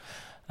do.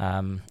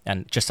 And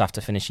just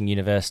after finishing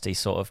university,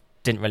 sort of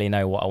didn't really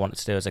know what I wanted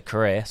to do as a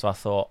career. So I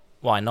thought,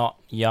 why not,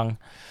 young,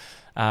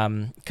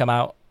 come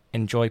out,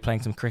 enjoy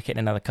playing some cricket in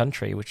another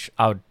country, which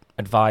I would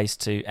advise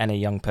to any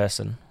young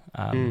person.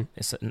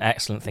 It's an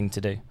excellent thing to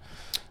do.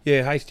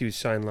 Yeah, Hasty was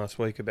saying last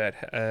week about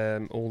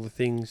all the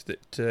things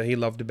that he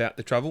loved about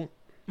the travel.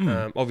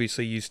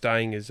 Obviously, you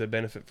staying is a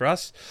benefit for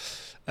us,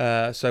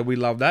 so we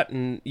love that.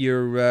 And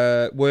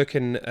you're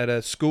working at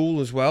a school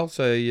as well,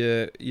 so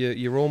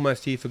you're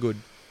almost here for good.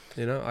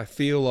 I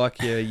feel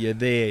like you're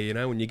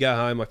there. When you go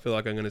home, I feel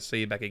like I'm going to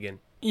see you back again.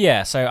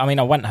 Yeah, so I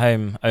went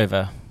home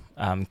over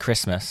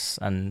Christmas,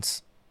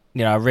 and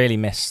I really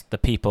miss the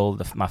people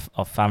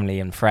of family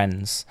and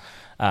friends.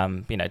 I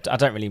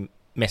don't really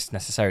miss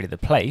necessarily the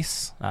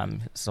place.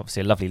 It's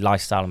obviously a lovely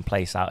lifestyle and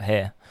place out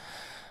here.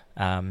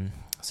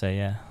 So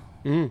yeah.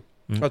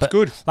 That's But,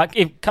 good.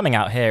 Like coming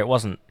out here, it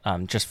wasn't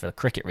just for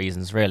cricket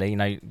reasons, really. You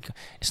know,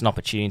 it's an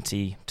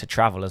opportunity to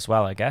travel as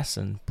well, I guess,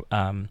 and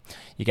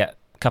you get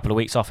a couple of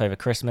weeks off over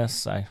Christmas.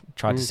 So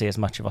tried to see as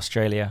much of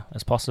Australia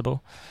as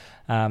possible.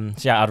 So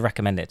yeah, I'd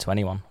recommend it to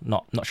anyone.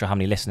 Not sure how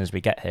many listeners we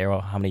get here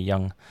or how many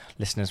young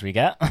listeners we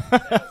get.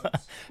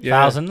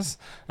 Thousands.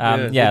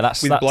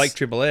 That's Blake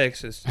Triple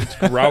X. It's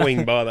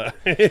growing by the.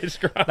 It's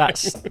growing.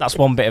 That's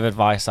one bit of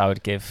advice I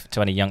would give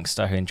to any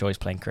youngster who enjoys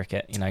playing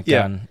cricket. You know,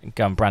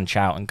 go and branch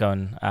out and go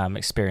and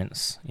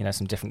experience, you know,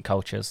 some different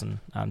cultures and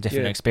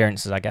different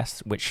experiences, I guess,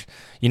 which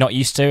you're not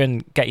used to,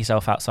 and get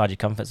yourself outside your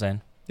comfort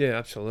zone. Yeah,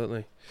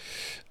 absolutely.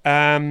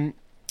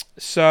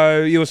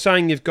 So you were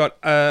saying you've got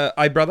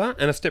a brother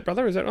and a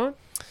stepbrother, is that right?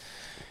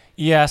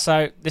 Yeah,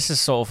 so this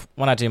is sort of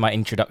when I do my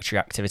introductory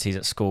activities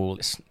at school.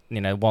 It's,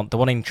 you know, the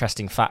one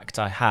interesting fact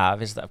I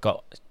have is that I've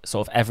got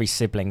sort of every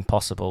sibling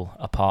possible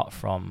apart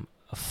from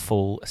a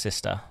full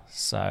sister.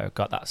 So I've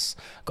got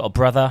a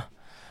brother,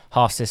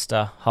 half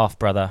sister, half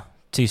brother,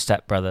 2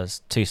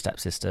 stepbrothers, 2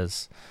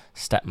 stepsisters,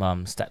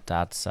 stepmom,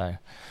 stepdad. So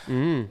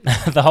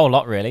the whole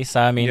lot, really.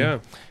 So I mean,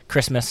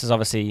 Christmas is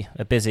obviously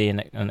a busy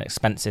and an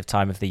expensive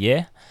time of the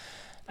year.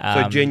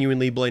 So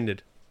genuinely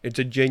blended. It's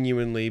a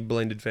genuinely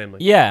blended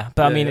family. Yeah,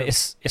 but I mean,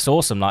 it's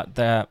awesome. Like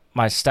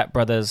my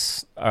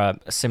stepbrothers are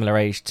a similar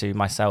age to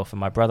myself and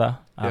my brother.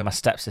 My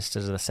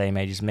stepsisters are the same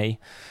age as me.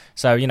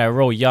 So, you know,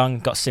 we're all young,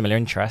 got similar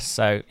interests.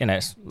 So, you know,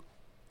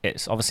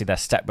 it's obviously their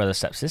stepbrothers,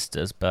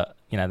 stepsisters, but,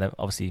 you know, they're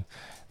obviously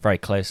very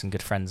close and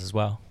good friends as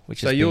well.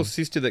 So your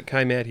sister that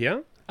came out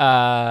here?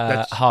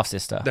 Half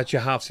sister. That's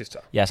your half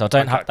sister. Yeah, so I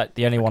don't have that.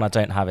 The only one I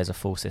don't have is a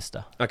full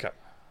sister. Okay,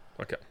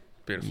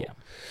 beautiful. Yeah.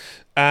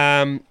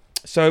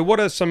 So what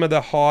are some of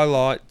the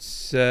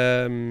highlights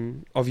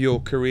of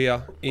your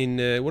career in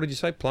what did you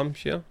say?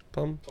 Plumshire? I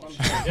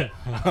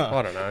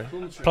don't know.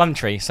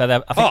 Plumtree. So I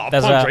think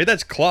there's Plumtree.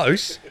 That's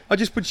close. I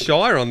just put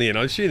Shire on the end.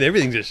 I assume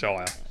everything's a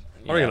Shire.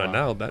 I reckon I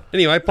nailed that.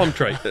 Anyway,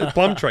 Plumtree.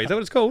 Plumtree. Is that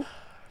what it's called?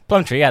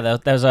 Plumtree. Yeah.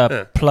 There's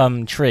a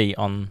plum tree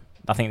on,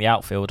 I think, the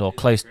outfield or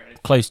close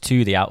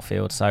to the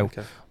outfield. So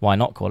why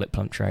not call it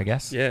Plumtree? I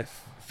guess. Yeah.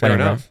 Fair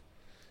enough.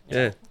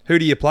 Yeah. Who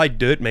do you play?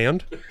 Dirt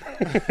Mound.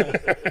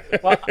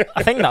 Well,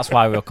 I think that's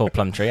why we were called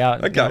Plumtree.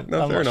 I'm fair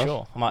not enough.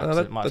 Sure.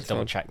 I might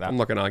double check that. I'm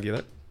not going to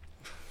argue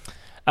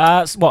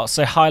that.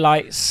 So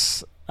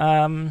highlights.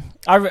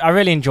 I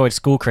really enjoyed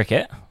school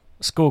cricket.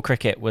 School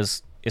cricket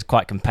is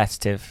quite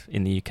competitive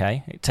in the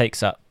UK. It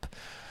takes up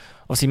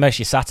obviously most of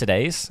your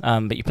Saturdays,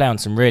 but you play on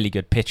some really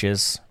good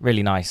pitches,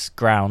 really nice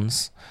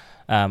grounds.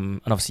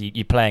 And obviously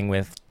you're playing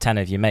with 10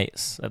 of your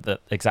mates at the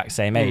exact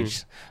same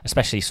age,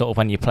 especially sort of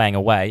when you're playing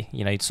away.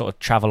 You know, you'd sort of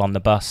travel on the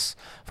bus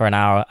for an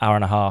hour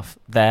and a half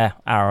there,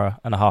 hour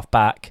and a half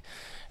back.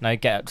 You know,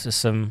 get up to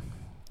some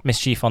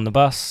mischief on the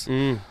bus.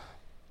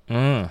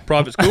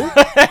 Private school?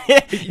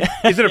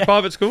 Is it a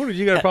private school? Did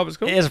you go to private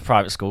school? It is a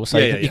private school, so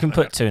you can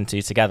put 2 and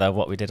 2 together,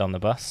 what we did on the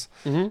bus.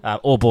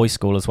 Or boys'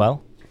 school as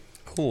well.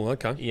 Cool,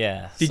 okay.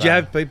 Yeah. Did you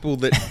have people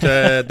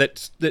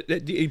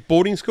that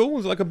boarding school?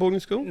 Was it like a boarding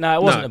school? No,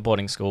 it wasn't a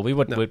boarding school.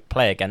 We'd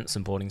play against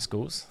some boarding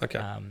schools.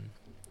 Okay.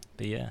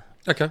 But yeah.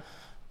 Okay.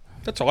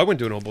 That's all. I went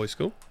to an all-boys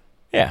school.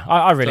 Yeah,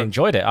 I really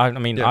enjoyed it. I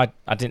mean, I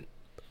didn't...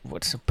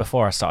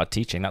 Before I started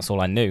teaching, that's all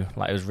I knew.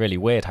 Like, it was really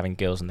weird having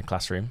girls in the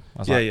classroom. I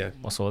was like,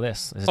 what's all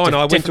this? No,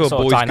 I went to a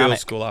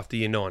boys-girls school after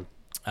year 9.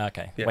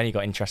 Okay. Yeah. When you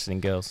got interested in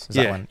girls. Is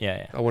that when?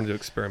 Yeah. I wanted to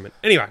experiment.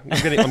 Anyway,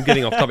 I'm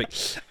getting off topic.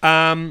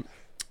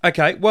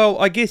 Okay, well,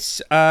 I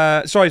guess...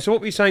 sorry, so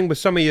what were you saying were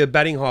some of your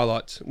batting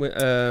highlights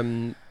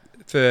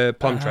for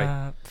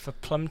Plumtree? For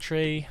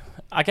Plumtree,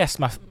 I guess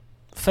my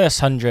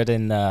first 100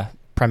 in the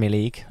Premier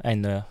League,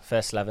 in the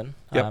first 11,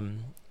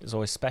 was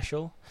always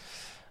special.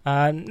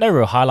 No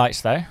real highlights,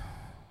 though.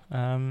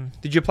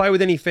 Did you play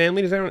with any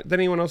family? Did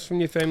anyone else from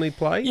your family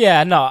play?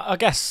 Yeah, no, I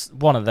guess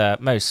one of the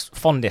most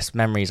fondest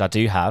memories I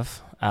do have,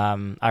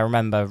 I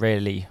remember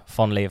really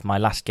fondly of my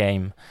last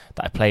game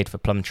that I played for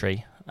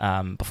Plumtree.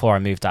 Before I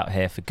moved out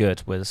here for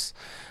good was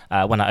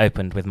when I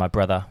opened with my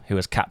brother, who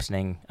was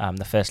captaining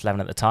the first 11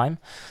 at the time.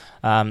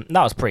 That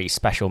was a pretty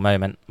special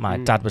moment. My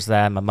dad was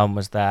there, my mum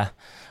was there.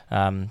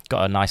 Got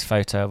a nice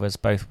photo of us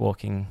both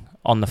walking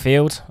on the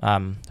field.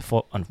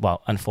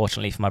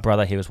 Unfortunately for my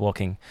brother, he was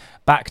walking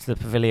back to the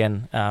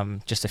pavilion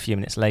just a few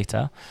minutes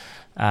later.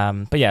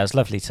 But yeah, it was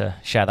lovely to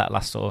share that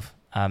last sort of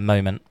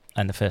moment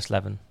and the first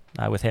 11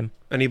 with him.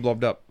 And he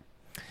blobbed up?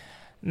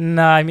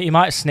 No, he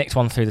might have snicked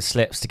one through the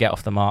slips to get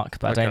off the mark,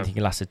 but I don't think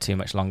he lasted too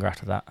much longer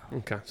after that.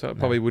 Okay, so it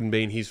probably wouldn't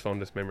be in his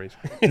fondest memories.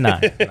 No.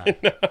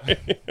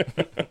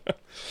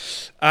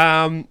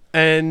 And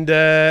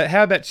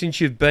how about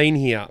since you've been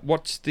here?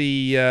 What's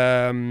the...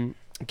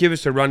 give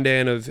us a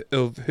rundown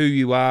of who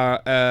you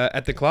are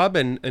at the club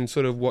and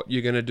sort of what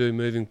you're going to do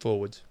moving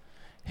forwards.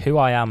 Who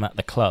I am at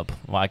the club?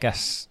 Well, I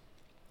guess...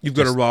 You've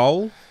got a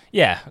role?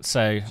 Yeah,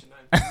 so...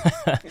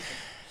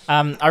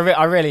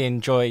 I really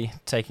enjoy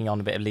taking on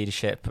a bit of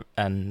leadership,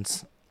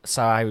 and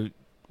so I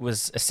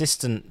was vice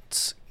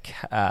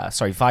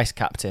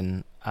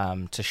captain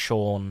to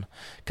Sean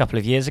a couple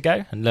of years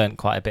ago and learnt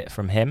quite a bit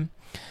from him.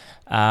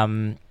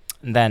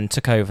 and then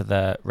took over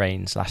the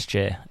reins last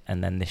year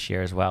and then this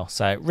year as well.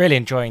 So really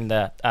enjoying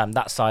the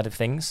that side of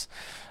things.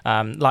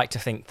 Like to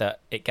think that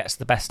it gets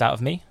the best out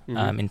of me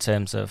in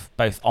terms of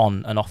both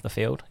on and off the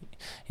field.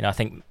 You know, I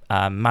think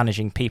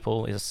managing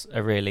people is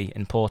a really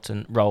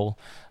important role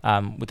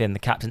within the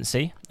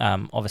captaincy,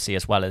 obviously,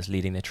 as well as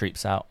leading the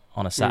troops out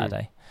on a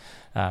Saturday.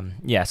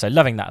 So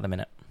loving that at the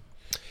minute.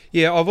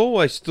 Yeah, I've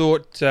always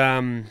thought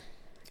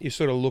you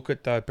sort of look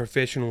at the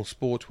professional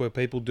sports where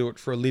people do it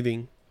for a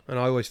living, and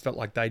I always felt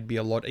like they'd be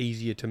a lot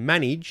easier to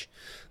manage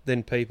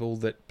than people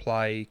that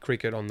play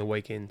cricket on the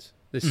weekends.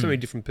 There's so many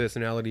different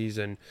personalities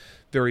and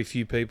very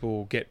few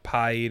people get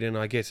paid, and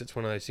I guess it's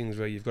one of those things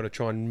where you've got to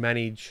try and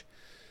manage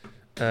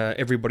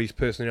everybody's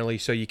personality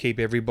so you keep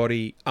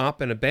everybody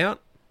up and about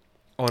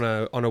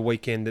on a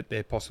weekend that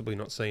they're possibly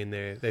not seeing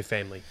their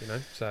family, you know.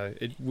 So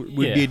it would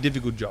be a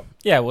difficult job.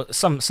 Yeah, well,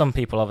 some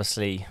people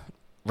obviously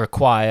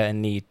require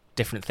and need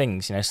different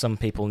things. You know, some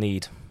people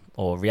need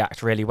or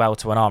react really well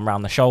to an arm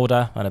around the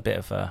shoulder and a bit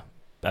of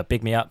a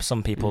big me up.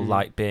 Some people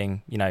like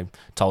being, you know,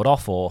 told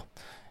off or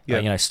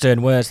you know,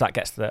 stern words that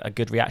gets a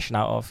good reaction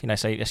out of. You know,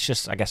 so it's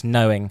just, I guess,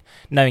 knowing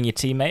your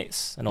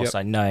teammates and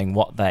also knowing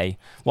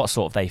what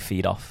sort of they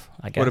feed off,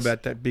 I guess. What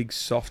about that big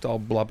soft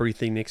old blubbery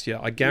thing next to you?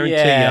 I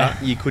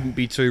guarantee you couldn't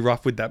be too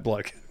rough with that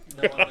bloke.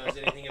 No one knows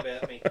anything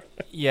about me.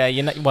 Yeah,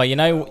 you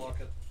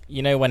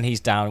know when he's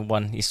down,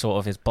 when he's sort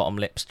of his bottom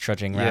lip's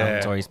trudging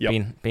round, or he's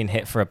been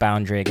hit for a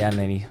boundary again,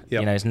 and he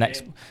you know his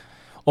next.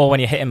 Or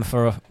when you hit him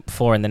for a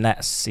 4 in the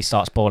nets, he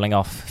starts balling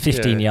off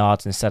 15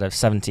 yards instead of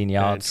 17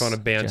 yards. Trying to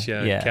bounce you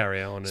and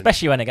carry on.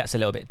 Especially when it gets a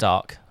little bit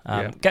dark.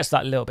 Gets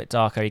that little bit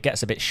darker, he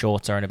gets a bit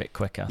shorter and a bit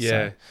quicker.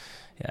 Yeah.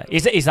 So,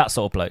 he's that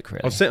sort of bloke,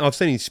 really. I've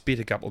seen him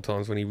spit a couple of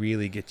times when he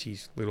really gets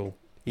his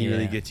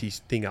really gets his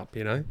thing up,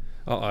 you know.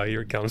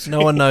 Here it comes. No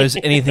one knows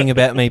anything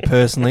about me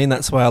personally, and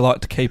that's why I like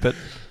to keep it.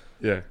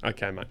 Yeah,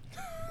 okay, mate.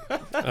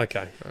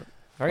 Okay.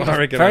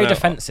 Very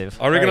defensive.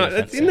 I reckon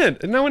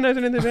isn't it? No one knows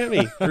anything about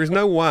me. There is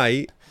no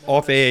way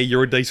off air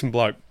you're a decent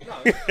bloke.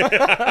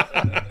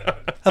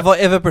 Have I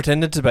ever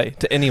pretended to be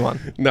to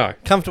anyone? No.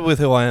 Comfortable with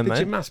who I am, But mate.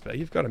 you must be.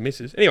 You've got a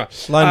missus. Anyway.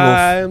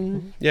 Lone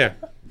wolf. Yeah.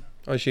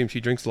 I assume she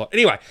drinks a lot.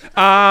 Anyway.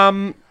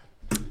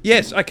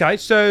 Yes, okay.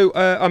 So,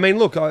 I mean,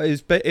 look,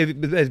 has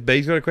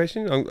B's got a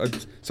question?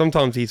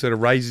 Sometimes he sort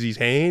of raises his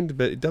hand,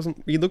 but it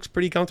doesn't. He looks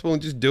pretty comfortable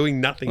and just doing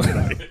nothing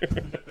today.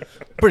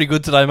 Pretty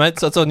good today, mate,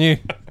 so it's on you.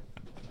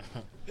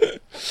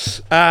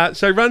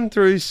 So run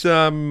through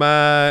some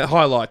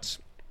highlights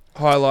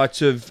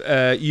of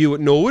you at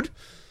Norwood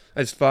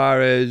as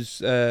far as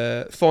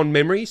fond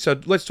memories. So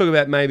let's talk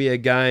about maybe a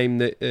game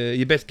that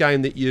your best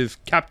game that you've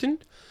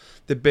captained,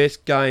 the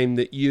best game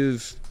that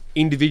you've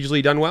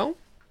individually done well,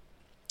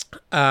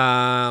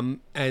 and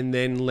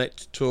then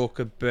let's talk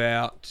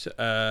about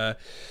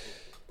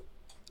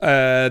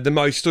the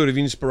most sort of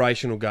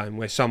inspirational game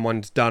where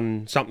someone's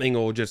done something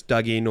or just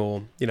dug in,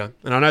 or, you know,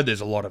 and I know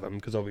there's a lot of them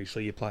because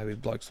obviously you play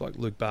with blokes like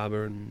Luke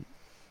Barber and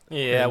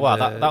that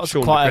was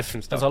Sean quite McCrest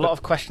and there's stuff, a lot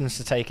of questions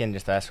to take in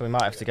just there, so we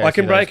might have to go. I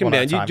can through break those them one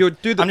down. at a time. You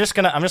do the. I'm just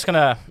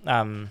gonna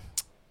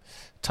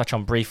touch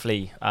on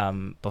briefly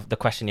the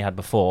question you had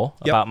before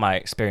about my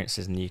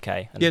experiences in the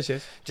UK. And yes.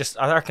 Just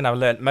I reckon I've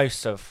learnt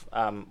most of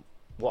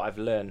what I've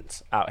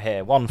learnt out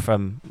here. One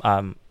from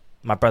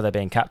my brother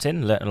being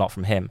captain, learnt a lot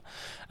from him,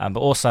 but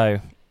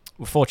also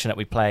we're fortunate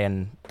we play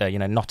in the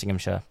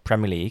Nottinghamshire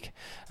Premier League,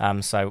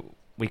 so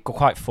we're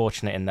quite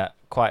fortunate in that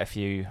quite a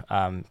few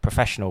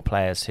professional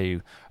players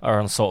who are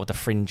on sort of the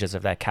fringes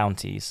of their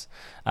counties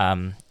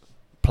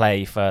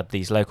play for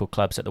these local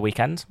clubs at the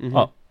weekend.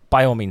 Well,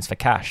 by all means for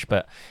cash,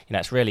 but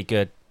it's really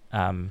good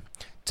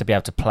to be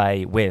able to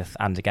play with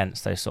and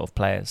against those sort of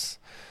players.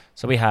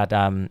 So we had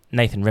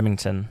Nathan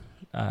Rimington,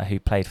 who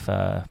played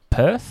for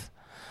Perth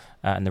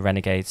and the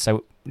Renegades.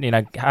 So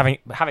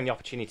having the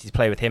opportunity to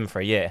play with him for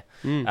a year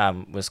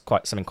was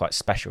something quite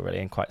special, really,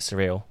 and quite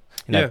surreal.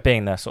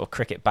 Being the sort of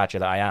cricket badger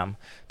that I am,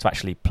 to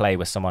actually play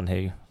with someone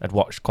who had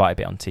watched quite a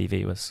bit on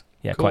TV was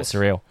quite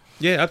surreal.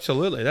 Yeah,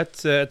 absolutely.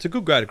 That's it's a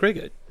good grade of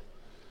cricket.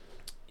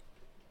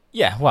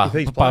 Yeah, well,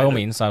 by all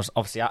means, I was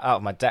obviously out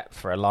of my depth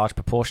for a large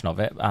proportion of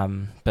it.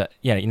 But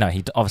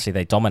obviously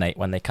they dominate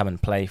when they come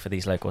and play for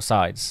these local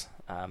sides.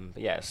 But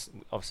it's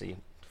obviously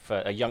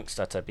for a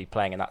youngster to be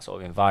playing in that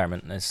sort of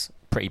environment is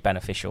pretty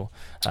beneficial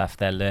for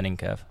their learning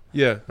curve.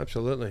 Yeah,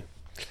 absolutely.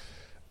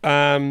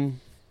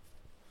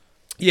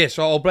 So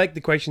I'll break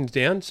the questions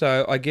down.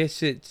 So I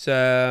guess it's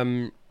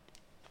the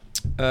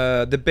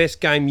best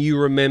game you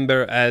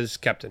remember as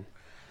captain.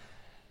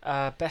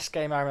 Best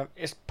game I remember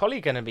is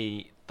probably going to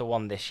be the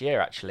one this year,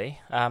 actually.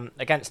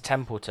 Against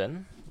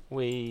Templeton,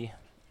 we...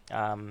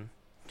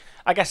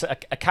 I guess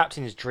a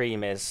captain's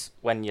dream is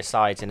when your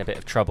side's in a bit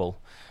of trouble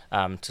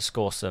to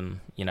score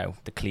some,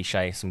 the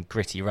cliche, some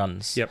gritty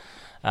runs. Yep.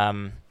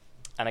 And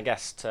I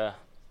guess I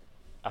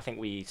think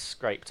we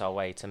scraped our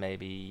way to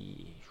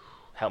maybe...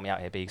 Help me out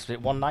here, Biggs. Was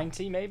it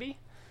 190, maybe?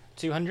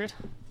 200?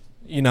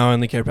 I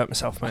only care about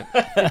myself, mate.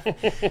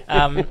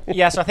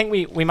 So I think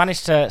we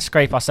managed to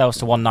scrape ourselves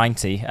to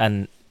 190,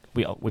 and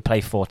we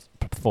play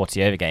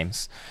 40 over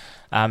games.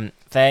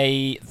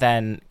 They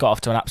then got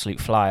off to an absolute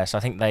flyer. So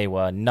I think they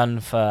were none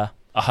for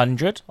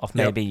 100 off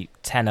maybe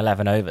 10,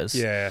 11 overs.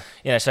 Yeah.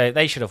 So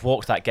they should have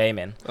walked that game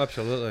in.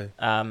 Absolutely.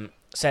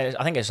 So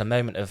I think it's a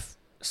moment of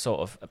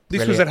sort of.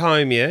 This was at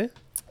home, yeah?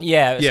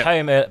 Yeah, it was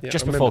home just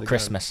I remember before the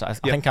Christmas. I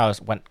think I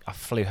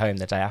flew home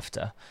the day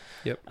after.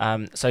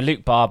 Yep. So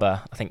Luke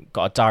Barber, I think,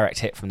 got a direct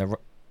hit from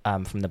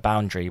the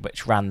boundary,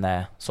 which ran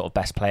their sort of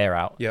best player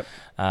out. Yep.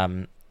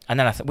 And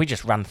then I think we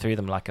just ran through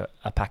them like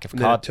a pack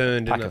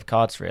of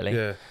cards, really.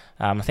 Yeah.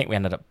 I think we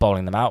ended up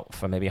bowling them out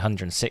for maybe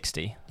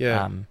 160.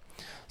 Yeah.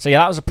 So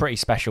that was a pretty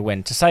special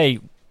win. To say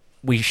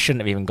we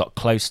shouldn't have even got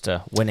close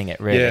to winning it,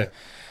 really. Yeah.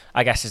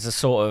 I guess it's the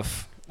sort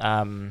of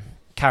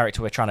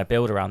character we're trying to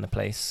build around the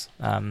place.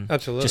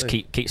 Absolutely. Just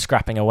keep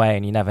scrapping away,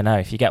 and you never know.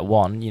 If you get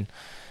one,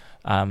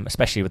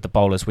 especially with the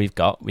bowlers we've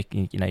got,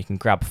 you can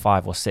grab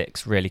 5 or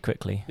 6 really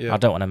quickly. Yeah. I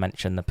don't want to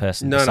mention the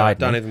person beside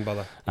me. Don't even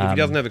bother. If he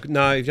doesn't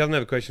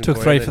have a question, Took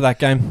 3 for that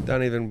game.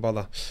 Don't even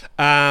bother.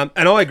 And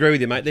I agree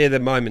with you, mate. They're the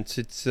moments.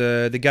 It's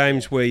the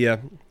games where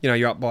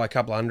you're up by a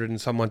couple of hundred and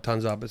someone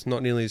turns up. It's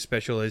not nearly as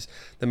special as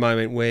the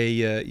moment where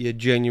you're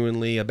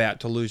genuinely about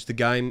to lose the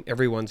game.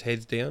 Everyone's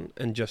heads down,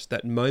 and just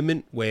that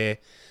moment where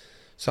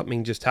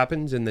something just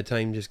happens and the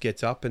team just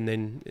gets up, and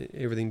then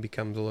everything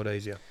becomes a lot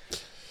easier.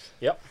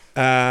 Yep.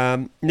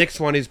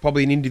 Next one is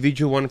probably an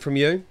individual one from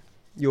you.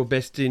 Your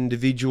best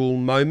individual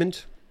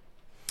moment.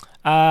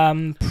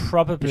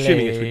 Probably.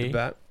 Assuming it's with the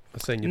bat.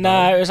 I've seen you.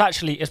 No,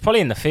 it's probably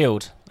in the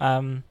field.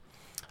 I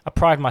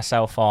pride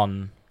myself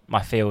on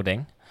my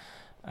fielding.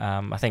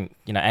 I think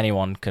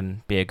anyone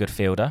can be a good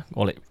fielder.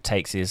 All it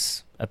takes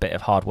is a bit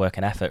of hard work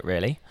and effort,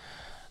 really.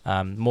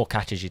 More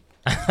catches you.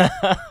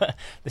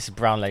 This is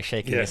Brownlow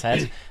shaking his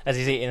head as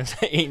he's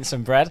eating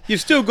some bread.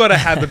 You've still got to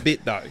have a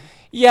bit though.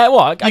 Yeah, well,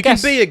 I You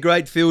guess can be a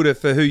great fielder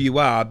for who you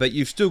are, but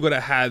you've still got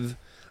to have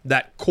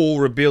that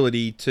core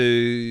ability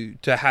to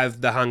have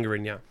the hunger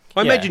in you.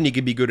 I imagine you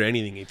could be good at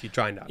anything if you're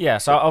trained up. Yeah,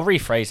 so I'll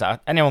rephrase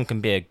that. Anyone can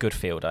be a good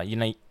fielder.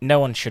 No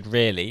one should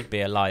really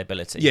be a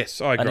liability. Yes,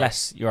 I agree.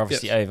 Unless you're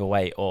obviously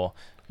overweight or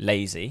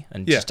lazy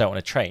and just don't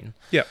want to train.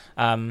 Yeah.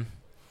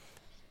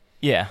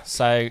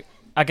 So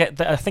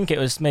I think it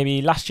was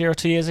maybe last year or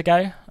 2 years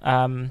ago.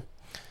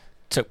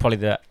 Took probably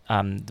the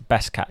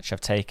best catch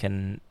I've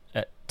taken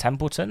at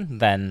Templeton,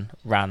 then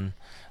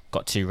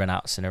got 2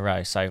 run-outs in a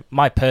row. So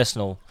my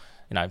personal,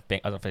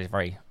 being obviously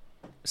very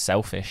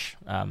selfish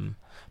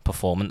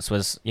performance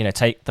was,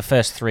 take the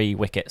first 3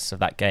 wickets of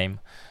that game.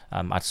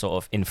 I'd sort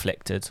of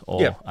inflicted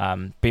or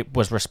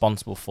was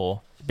responsible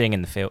for being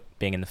in the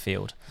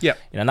field. Yeah.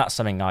 And that's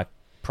something I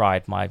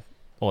pride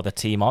the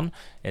team on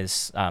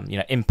is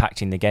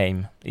impacting the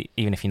game,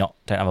 even if you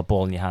don't have a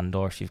ball in your hand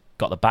or if you've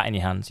got the bat in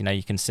your hands.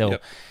 You can still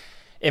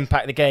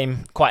impact the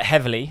game quite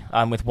heavily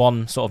with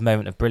one sort of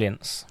moment of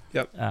brilliance.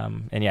 Yep.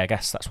 I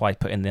guess that's why I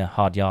put in the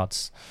hard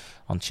yards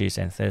on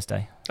Tuesday and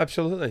Thursday.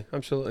 Absolutely.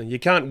 You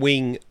can't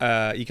wing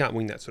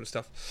that sort of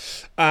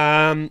stuff.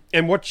 And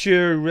what's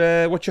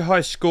your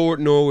highest score at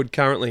Norwood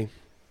currently?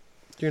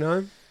 Do you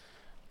know?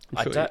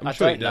 I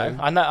don't know.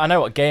 I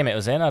know what game it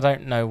was in. I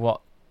don't know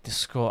what the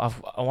score.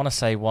 I want to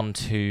say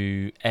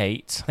 1-2-8.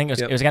 I think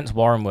it was against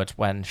Warrenwood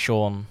when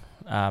Sean.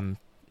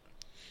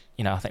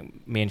 I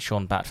think me and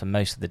Sean bat for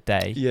most of the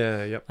day.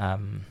 Yeah. Yep.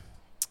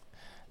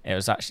 It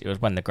was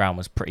when the ground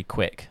was pretty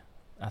quick.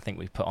 I think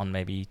we put on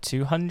maybe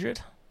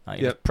 200.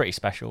 It was pretty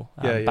special.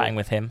 Batting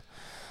with him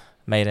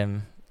made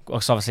him.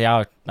 Because obviously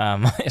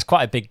it's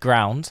quite a big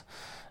ground,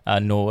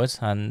 Norwood,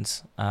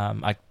 and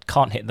I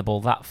can't hit the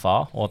ball that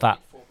far or that.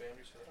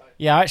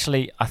 Yeah,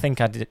 actually, I think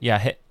I did. Yeah,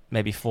 hit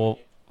maybe four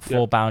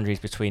boundaries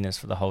between us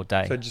for the whole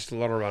day. So just a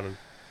lot of running.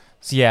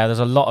 So yeah, there's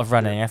a lot of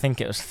running. I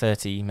think it was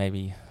 30,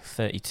 maybe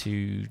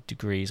 32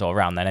 degrees or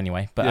around then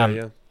anyway.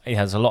 But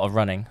there's a lot of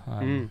running.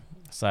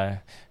 So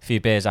a few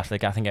beers after the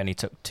game. I think it only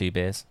took 2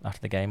 beers after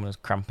the game. I was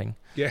cramping.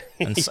 Yeah.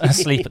 And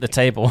sleep at the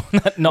table.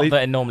 Not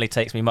that it normally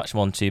takes me much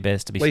more than 2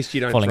 beers to be falling asleep. At least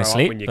you don't throw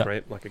up when you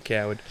cramp like a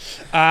coward.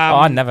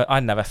 I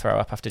never throw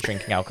up after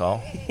drinking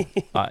alcohol.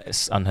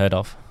 It's unheard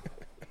of.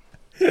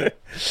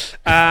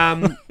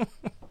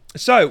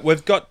 So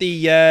we've got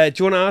the.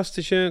 Do you want to ask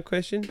the Sean a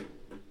question?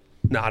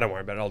 No, don't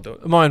worry about it. I'll do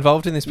it. Am I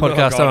involved in this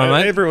podcast,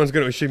 mate? Everyone's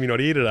going to assume you're not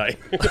here today.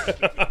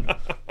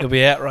 There'll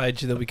be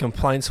outrage. There'll be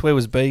complaints. Where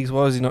was Biggs?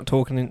 Why was he not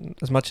talking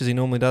as much as he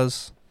normally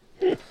does?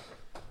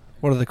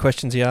 What are the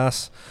questions he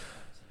asks?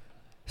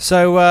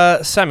 So,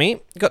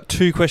 Sammy, got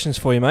 2 questions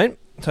for you, mate.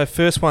 So,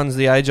 first one's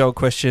the age-old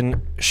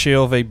question: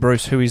 Shiel v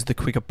Bruce, who is the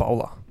quicker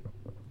bowler?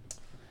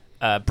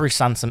 Bruce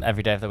Sansom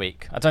every day of the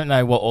week. I don't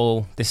know what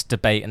all this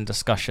debate and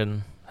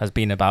discussion has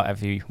been about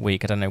every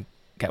week. I don't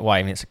get why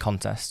even it's a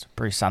contest.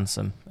 Bruce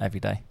Sansom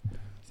every day.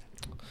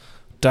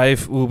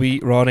 Dave will be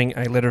writing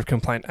a letter of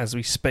complaint as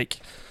we speak.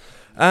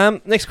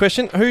 Next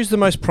question: who's the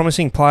most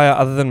promising player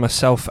other than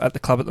myself at the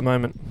club at the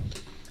moment?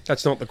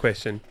 That's not the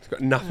question. It's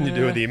got nothing to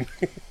do with him.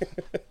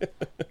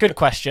 Good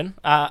question.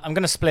 I'm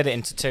going to split it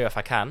into 2 if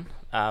I can.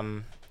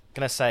 I'm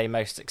going to say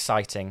most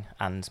exciting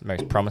and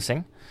most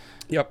promising.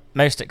 Yep.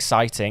 Most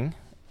exciting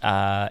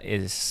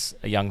is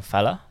a young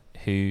fella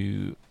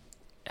who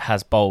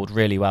has bowled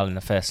really well in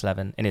the first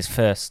 11 in his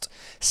first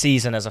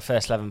season as a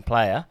first 11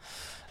 player,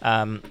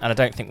 and I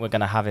don't think we're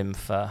going to have him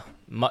for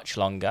much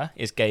longer,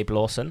 is Gabe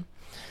Lawson.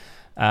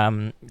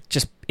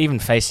 Just even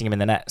facing him in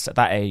the nets at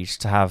that age,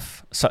 to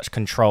have such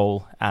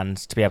control and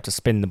to be able to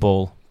spin the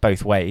ball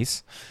both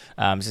ways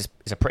is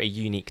a pretty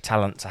unique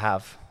talent to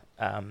have.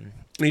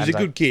 He's a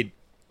good kid.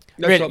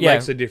 That's Really- what yeah.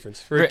 makes the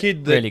difference. For a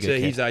kid that Really good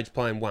kid. his age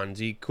playing ones,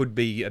 he could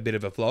be a bit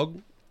of a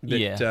flog. But,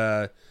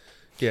 Yeah.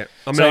 yeah.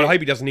 I mean, So- I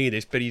hope he doesn't hear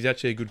this, but he's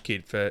actually a good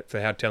kid for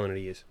how talented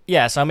he is.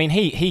 Yeah, so I mean,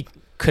 he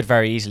could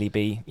very easily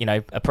be,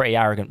 a pretty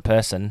arrogant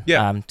person.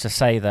 Yeah. To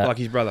say that. Like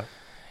his brother.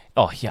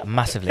 Oh yeah,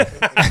 massively.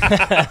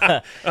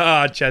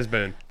 Chaz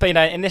Byrne. But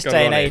in this Go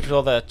day on, and Ed. age, with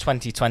all the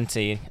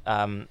 2020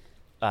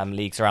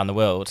 leagues around the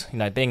world,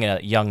 being a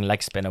young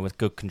leg spinner with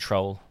good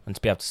control and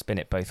to be able to spin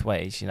it both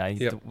ways,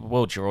 the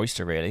world's your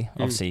oyster, really.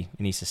 Obviously,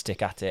 he needs to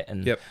stick at it,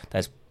 and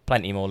there's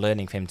plenty more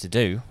learning for him to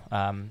do.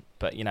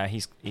 But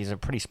he's a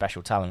pretty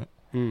special talent.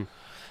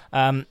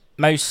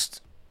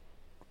 Most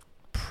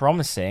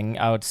promising,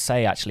 I would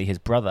say, actually, his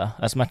brother.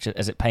 As much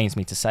as it pains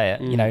me to say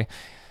it,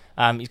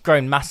 he's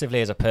grown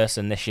massively as a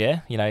person this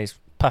year. He's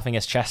puffing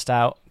his chest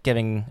out,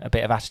 giving a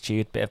bit of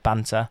attitude, a bit of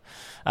banter,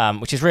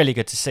 which is really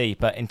good to see.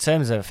 But in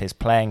terms of his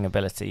playing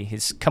ability,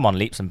 he's come on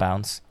leaps and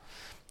bounds.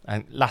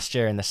 And last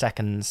year in the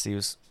seconds, he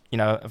was,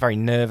 a very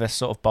nervous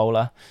sort of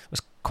bowler.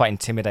 Was quite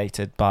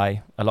intimidated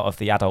by a lot of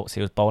the adults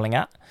he was bowling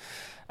at.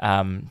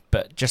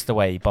 But just the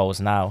way he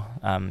bowls now,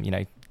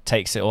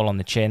 takes it all on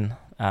the chin,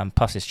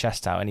 puffs his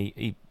chest out, and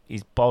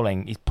he's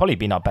bowling. He's probably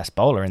been our best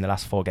bowler in the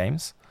last 4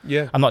 games.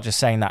 Yeah. I'm not just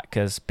saying that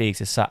because Biggs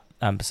is sat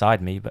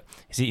beside me, but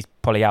he's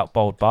probably out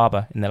bowled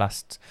Barber in the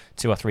last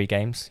 2 or 3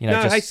 games.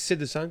 Hayes said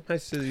the same.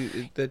 Hayes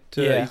said that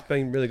he's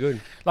been really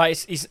good. Like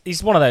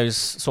he's one of those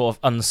sort of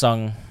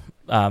unsung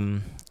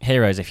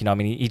heroes, if you know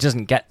what I mean. He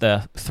doesn't get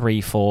the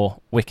 3-4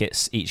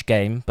 wickets each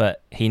game,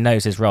 but he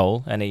knows his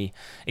role and he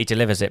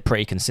delivers it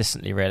pretty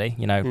consistently, really.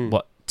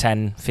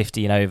 10,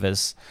 15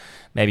 overs,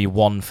 maybe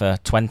 1 for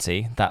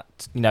 20. That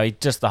he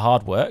does the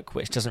hard work,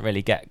 which doesn't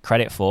really get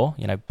credit for.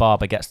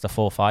 Barber gets the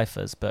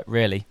 4-5ers, but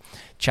really,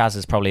 Chaz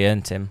has probably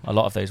earned him a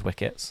lot of those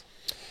wickets.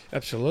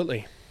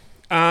 Absolutely.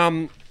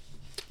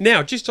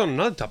 Now, just on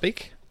another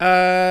topic,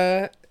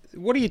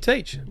 what do you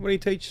teach? What do you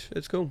teach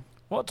at school?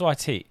 What do I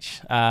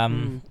teach?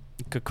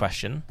 Good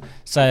question.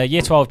 So,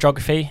 Year 12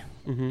 geography.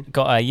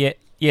 Got a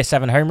year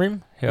 7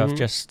 homeroom who I've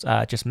just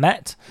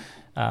met.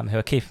 Who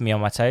are keeping me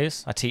on my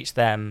toes. I teach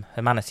them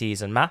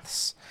humanities and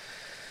maths.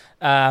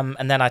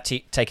 And then I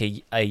take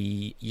a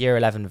year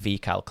 11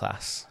 VCAL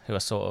class who are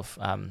sort of,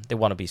 they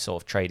want to be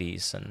sort of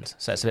tradies, and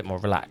so it's a bit more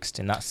relaxed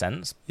in that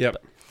sense. Yep.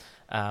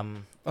 But,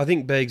 I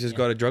think Beggs has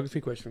got a geography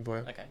question for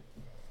you. okay.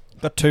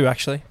 Got 2,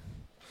 actually.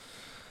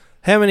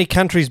 How many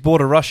countries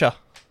border Russia?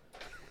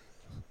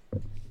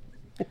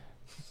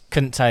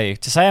 Couldn't tell you.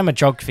 To say I'm a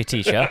geography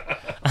teacher,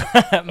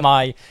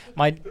 my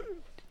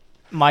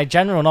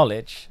general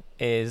knowledge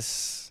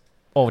is,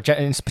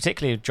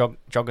 particularly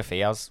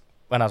geography.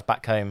 When I was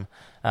back home,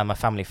 my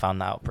family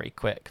found that out pretty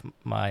quick.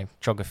 My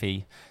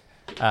geography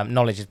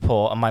knowledge is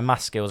poor, and my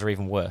math skills are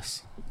even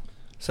worse.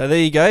 So there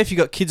you go. If you've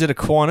got kids at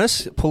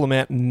Aquinas, pull them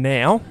out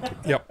now.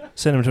 Yep.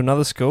 Send them to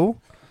another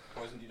school.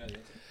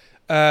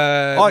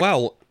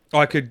 Well,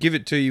 I could give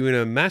it to you in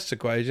a maths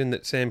equation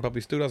that Sam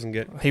probably still doesn't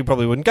get. He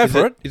probably wouldn't. Go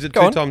for it. Is it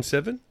Go 2 on. times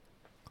 7?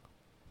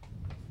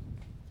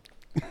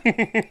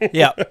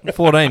 Yeah,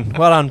 14.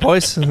 Well done,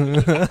 boys.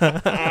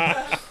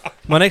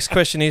 My next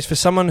question is, for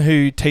someone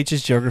who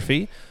teaches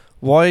geography,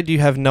 why do you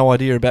have no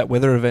idea about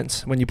weather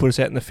events when you put us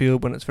out in the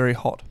field when it's very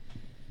hot?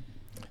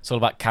 It's all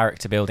about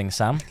character building,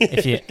 Sam.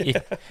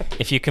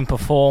 If you can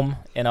perform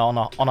on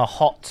a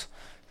hot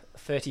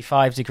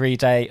 35-degree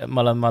day at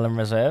Mullen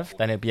Reserve,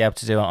 then you'll be able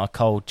to do it on a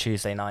cold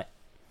Tuesday night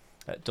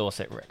at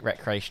Dorset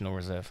Recreational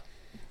Reserve.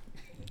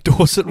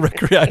 Dorset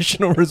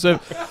Recreational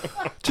Reserve.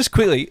 Just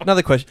quickly,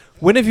 another question.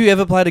 When have you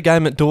ever played a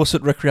game at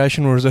Dorset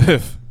Recreational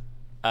Reserve?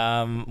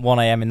 1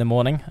 a.m. in the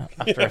morning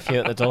after a few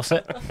at the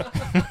Dorset.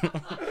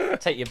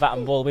 Take your bat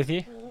and ball with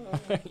you.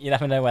 You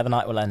never know where the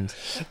night will end.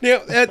 Now,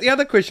 the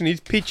other question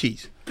is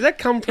pitchies. Did that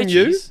come from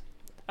you?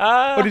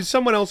 Or did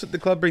someone else at the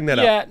club bring that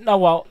up? Yeah, no,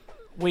 well,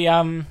 we...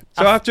 So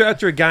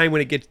after a game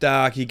when it gets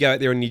dark, you go out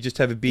there and you just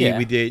have a beer Yeah.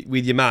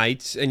 with your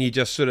mates and you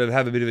just sort of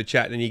have a bit of a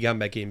chat and then you come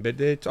back in. But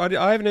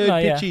I haven't heard No,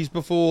 yeah. pitchies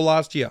before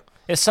last year.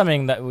 It's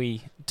something that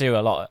we do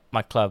a lot at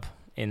my club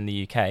in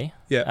the UK.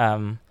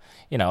 Yeah.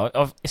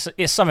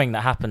 It's something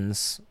that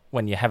happens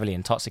when you're heavily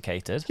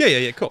intoxicated.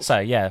 Yeah, cool. So,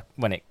 yeah,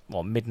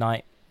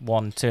 midnight,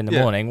 1, 2 in the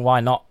Yeah. morning,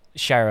 why not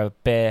share a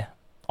beer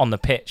on the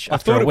pitch I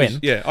after thought a it win?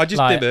 was, I just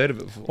never heard of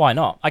it before. Why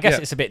not? I guess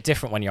Yeah. it's a bit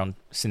different when you're on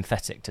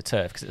synthetic to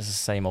turf because it's the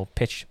same old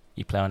pitch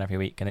you play on every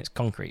week and it's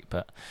concrete.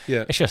 But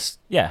Yeah. it's just,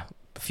 a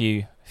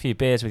few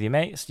beers with your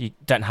mates. You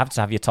don't have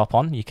to have your top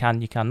on. You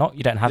can not.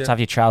 You don't have Yeah. to have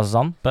your trousers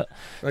on. But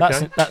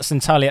Okay. that's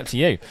entirely up to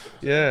you.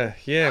 Yeah.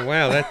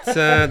 Wow,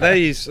 that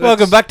is...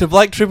 Welcome back to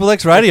Blake Triple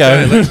X Radio.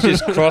 Okay, let's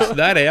just cross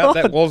that out.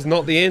 That was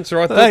not the answer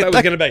I thought that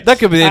was going to be. That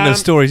could be the end of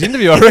Story's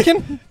interview, I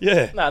reckon.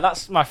 Yeah. No,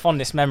 that's my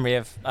fondest memory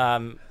of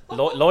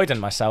Lloyd and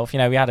myself, we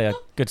had a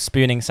good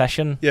spooning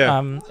session.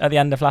 Yeah. At the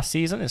end of last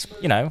season, it's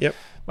Yep.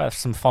 well,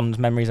 some fond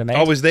memories are made.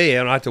 I was there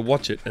and I had to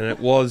watch it, and it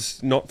was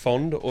not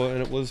fond,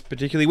 and it was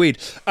particularly weird.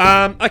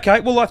 Okay,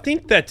 well, I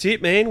think that's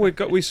it, man.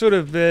 We sort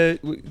of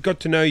got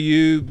to know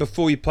you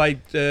before you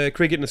played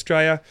cricket in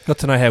Australia. Got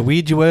to know how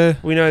weird you were.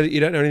 We know that you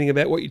don't know anything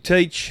about what you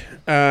teach,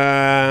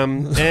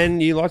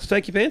 and you like to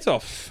take your pants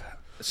off.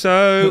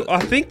 So I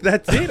think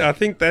that's it. I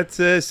think that's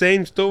a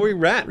Sam story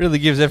wrap. Really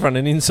gives everyone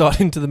an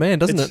insight into the man,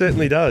 doesn't it? It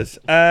certainly does.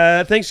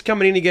 Thanks for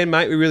coming in again,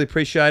 mate. We really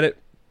appreciate it.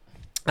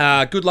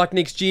 Good luck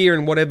next year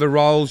in whatever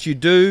roles you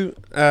do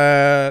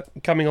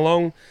coming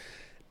along.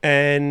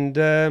 And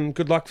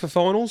good luck for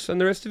finals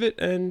and the rest of it.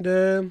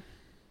 And,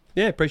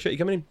 appreciate you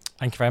coming in.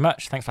 Thank you very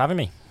much. Thanks for having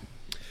me.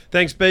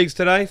 Thanks, Beegs,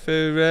 today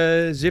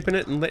for zipping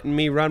it and letting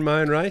me run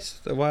my own race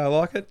the way I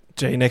like it.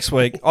 Gee, next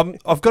week.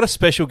 I've got a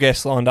special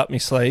guest lined up my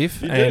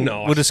sleeve. You do? And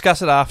Nice. we'll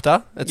discuss it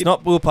after. It's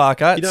not Will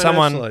Parker. You It's don't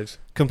someone have sleeves.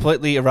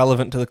 completely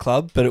irrelevant to the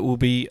club, but it will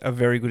be a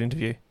very good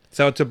interview.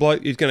 So it's a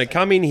bloke who's going to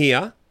come in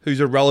here who's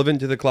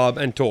irrelevant to the club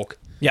and talk.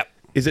 Yep.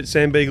 Is it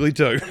Sam Beagley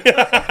too?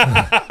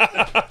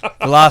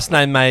 The last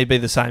name may be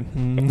the same.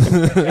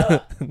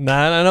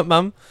 No, not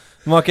Mum.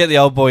 Might get the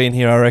old boy in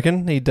here, I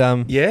reckon. He'd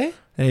Yeah?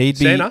 he'd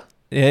be Santa?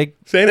 Yeah.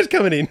 Santa's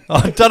coming in.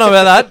 I don't know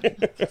about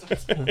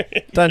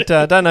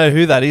that. Don't know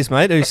who that is,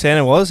 mate. Who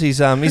Santa was?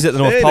 He's at the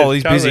North Santa's Pole.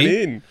 He's coming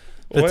busy. in.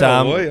 But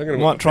Well, boy, I'm gonna might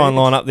want try and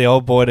pants. line up the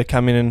old boy to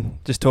come in and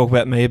just talk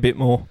about me a bit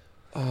more.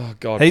 Oh,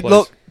 God, Hey, please.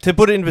 look, to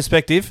put it in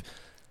perspective,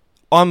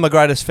 I'm my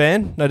greatest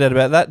fan, no doubt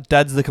about that.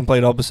 Dad's the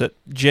complete opposite.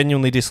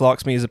 Genuinely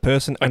dislikes me as a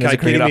person and as Okay, a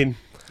get cricketer. him in.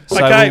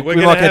 So Okay, we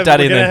we're might going get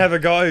Dad in to there. have a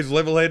guy who's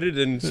level-headed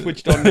and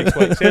switched on next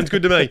week. Sounds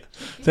good to me.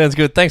 Sounds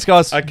good. Thanks,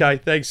 guys. Okay,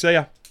 thanks. See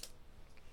ya.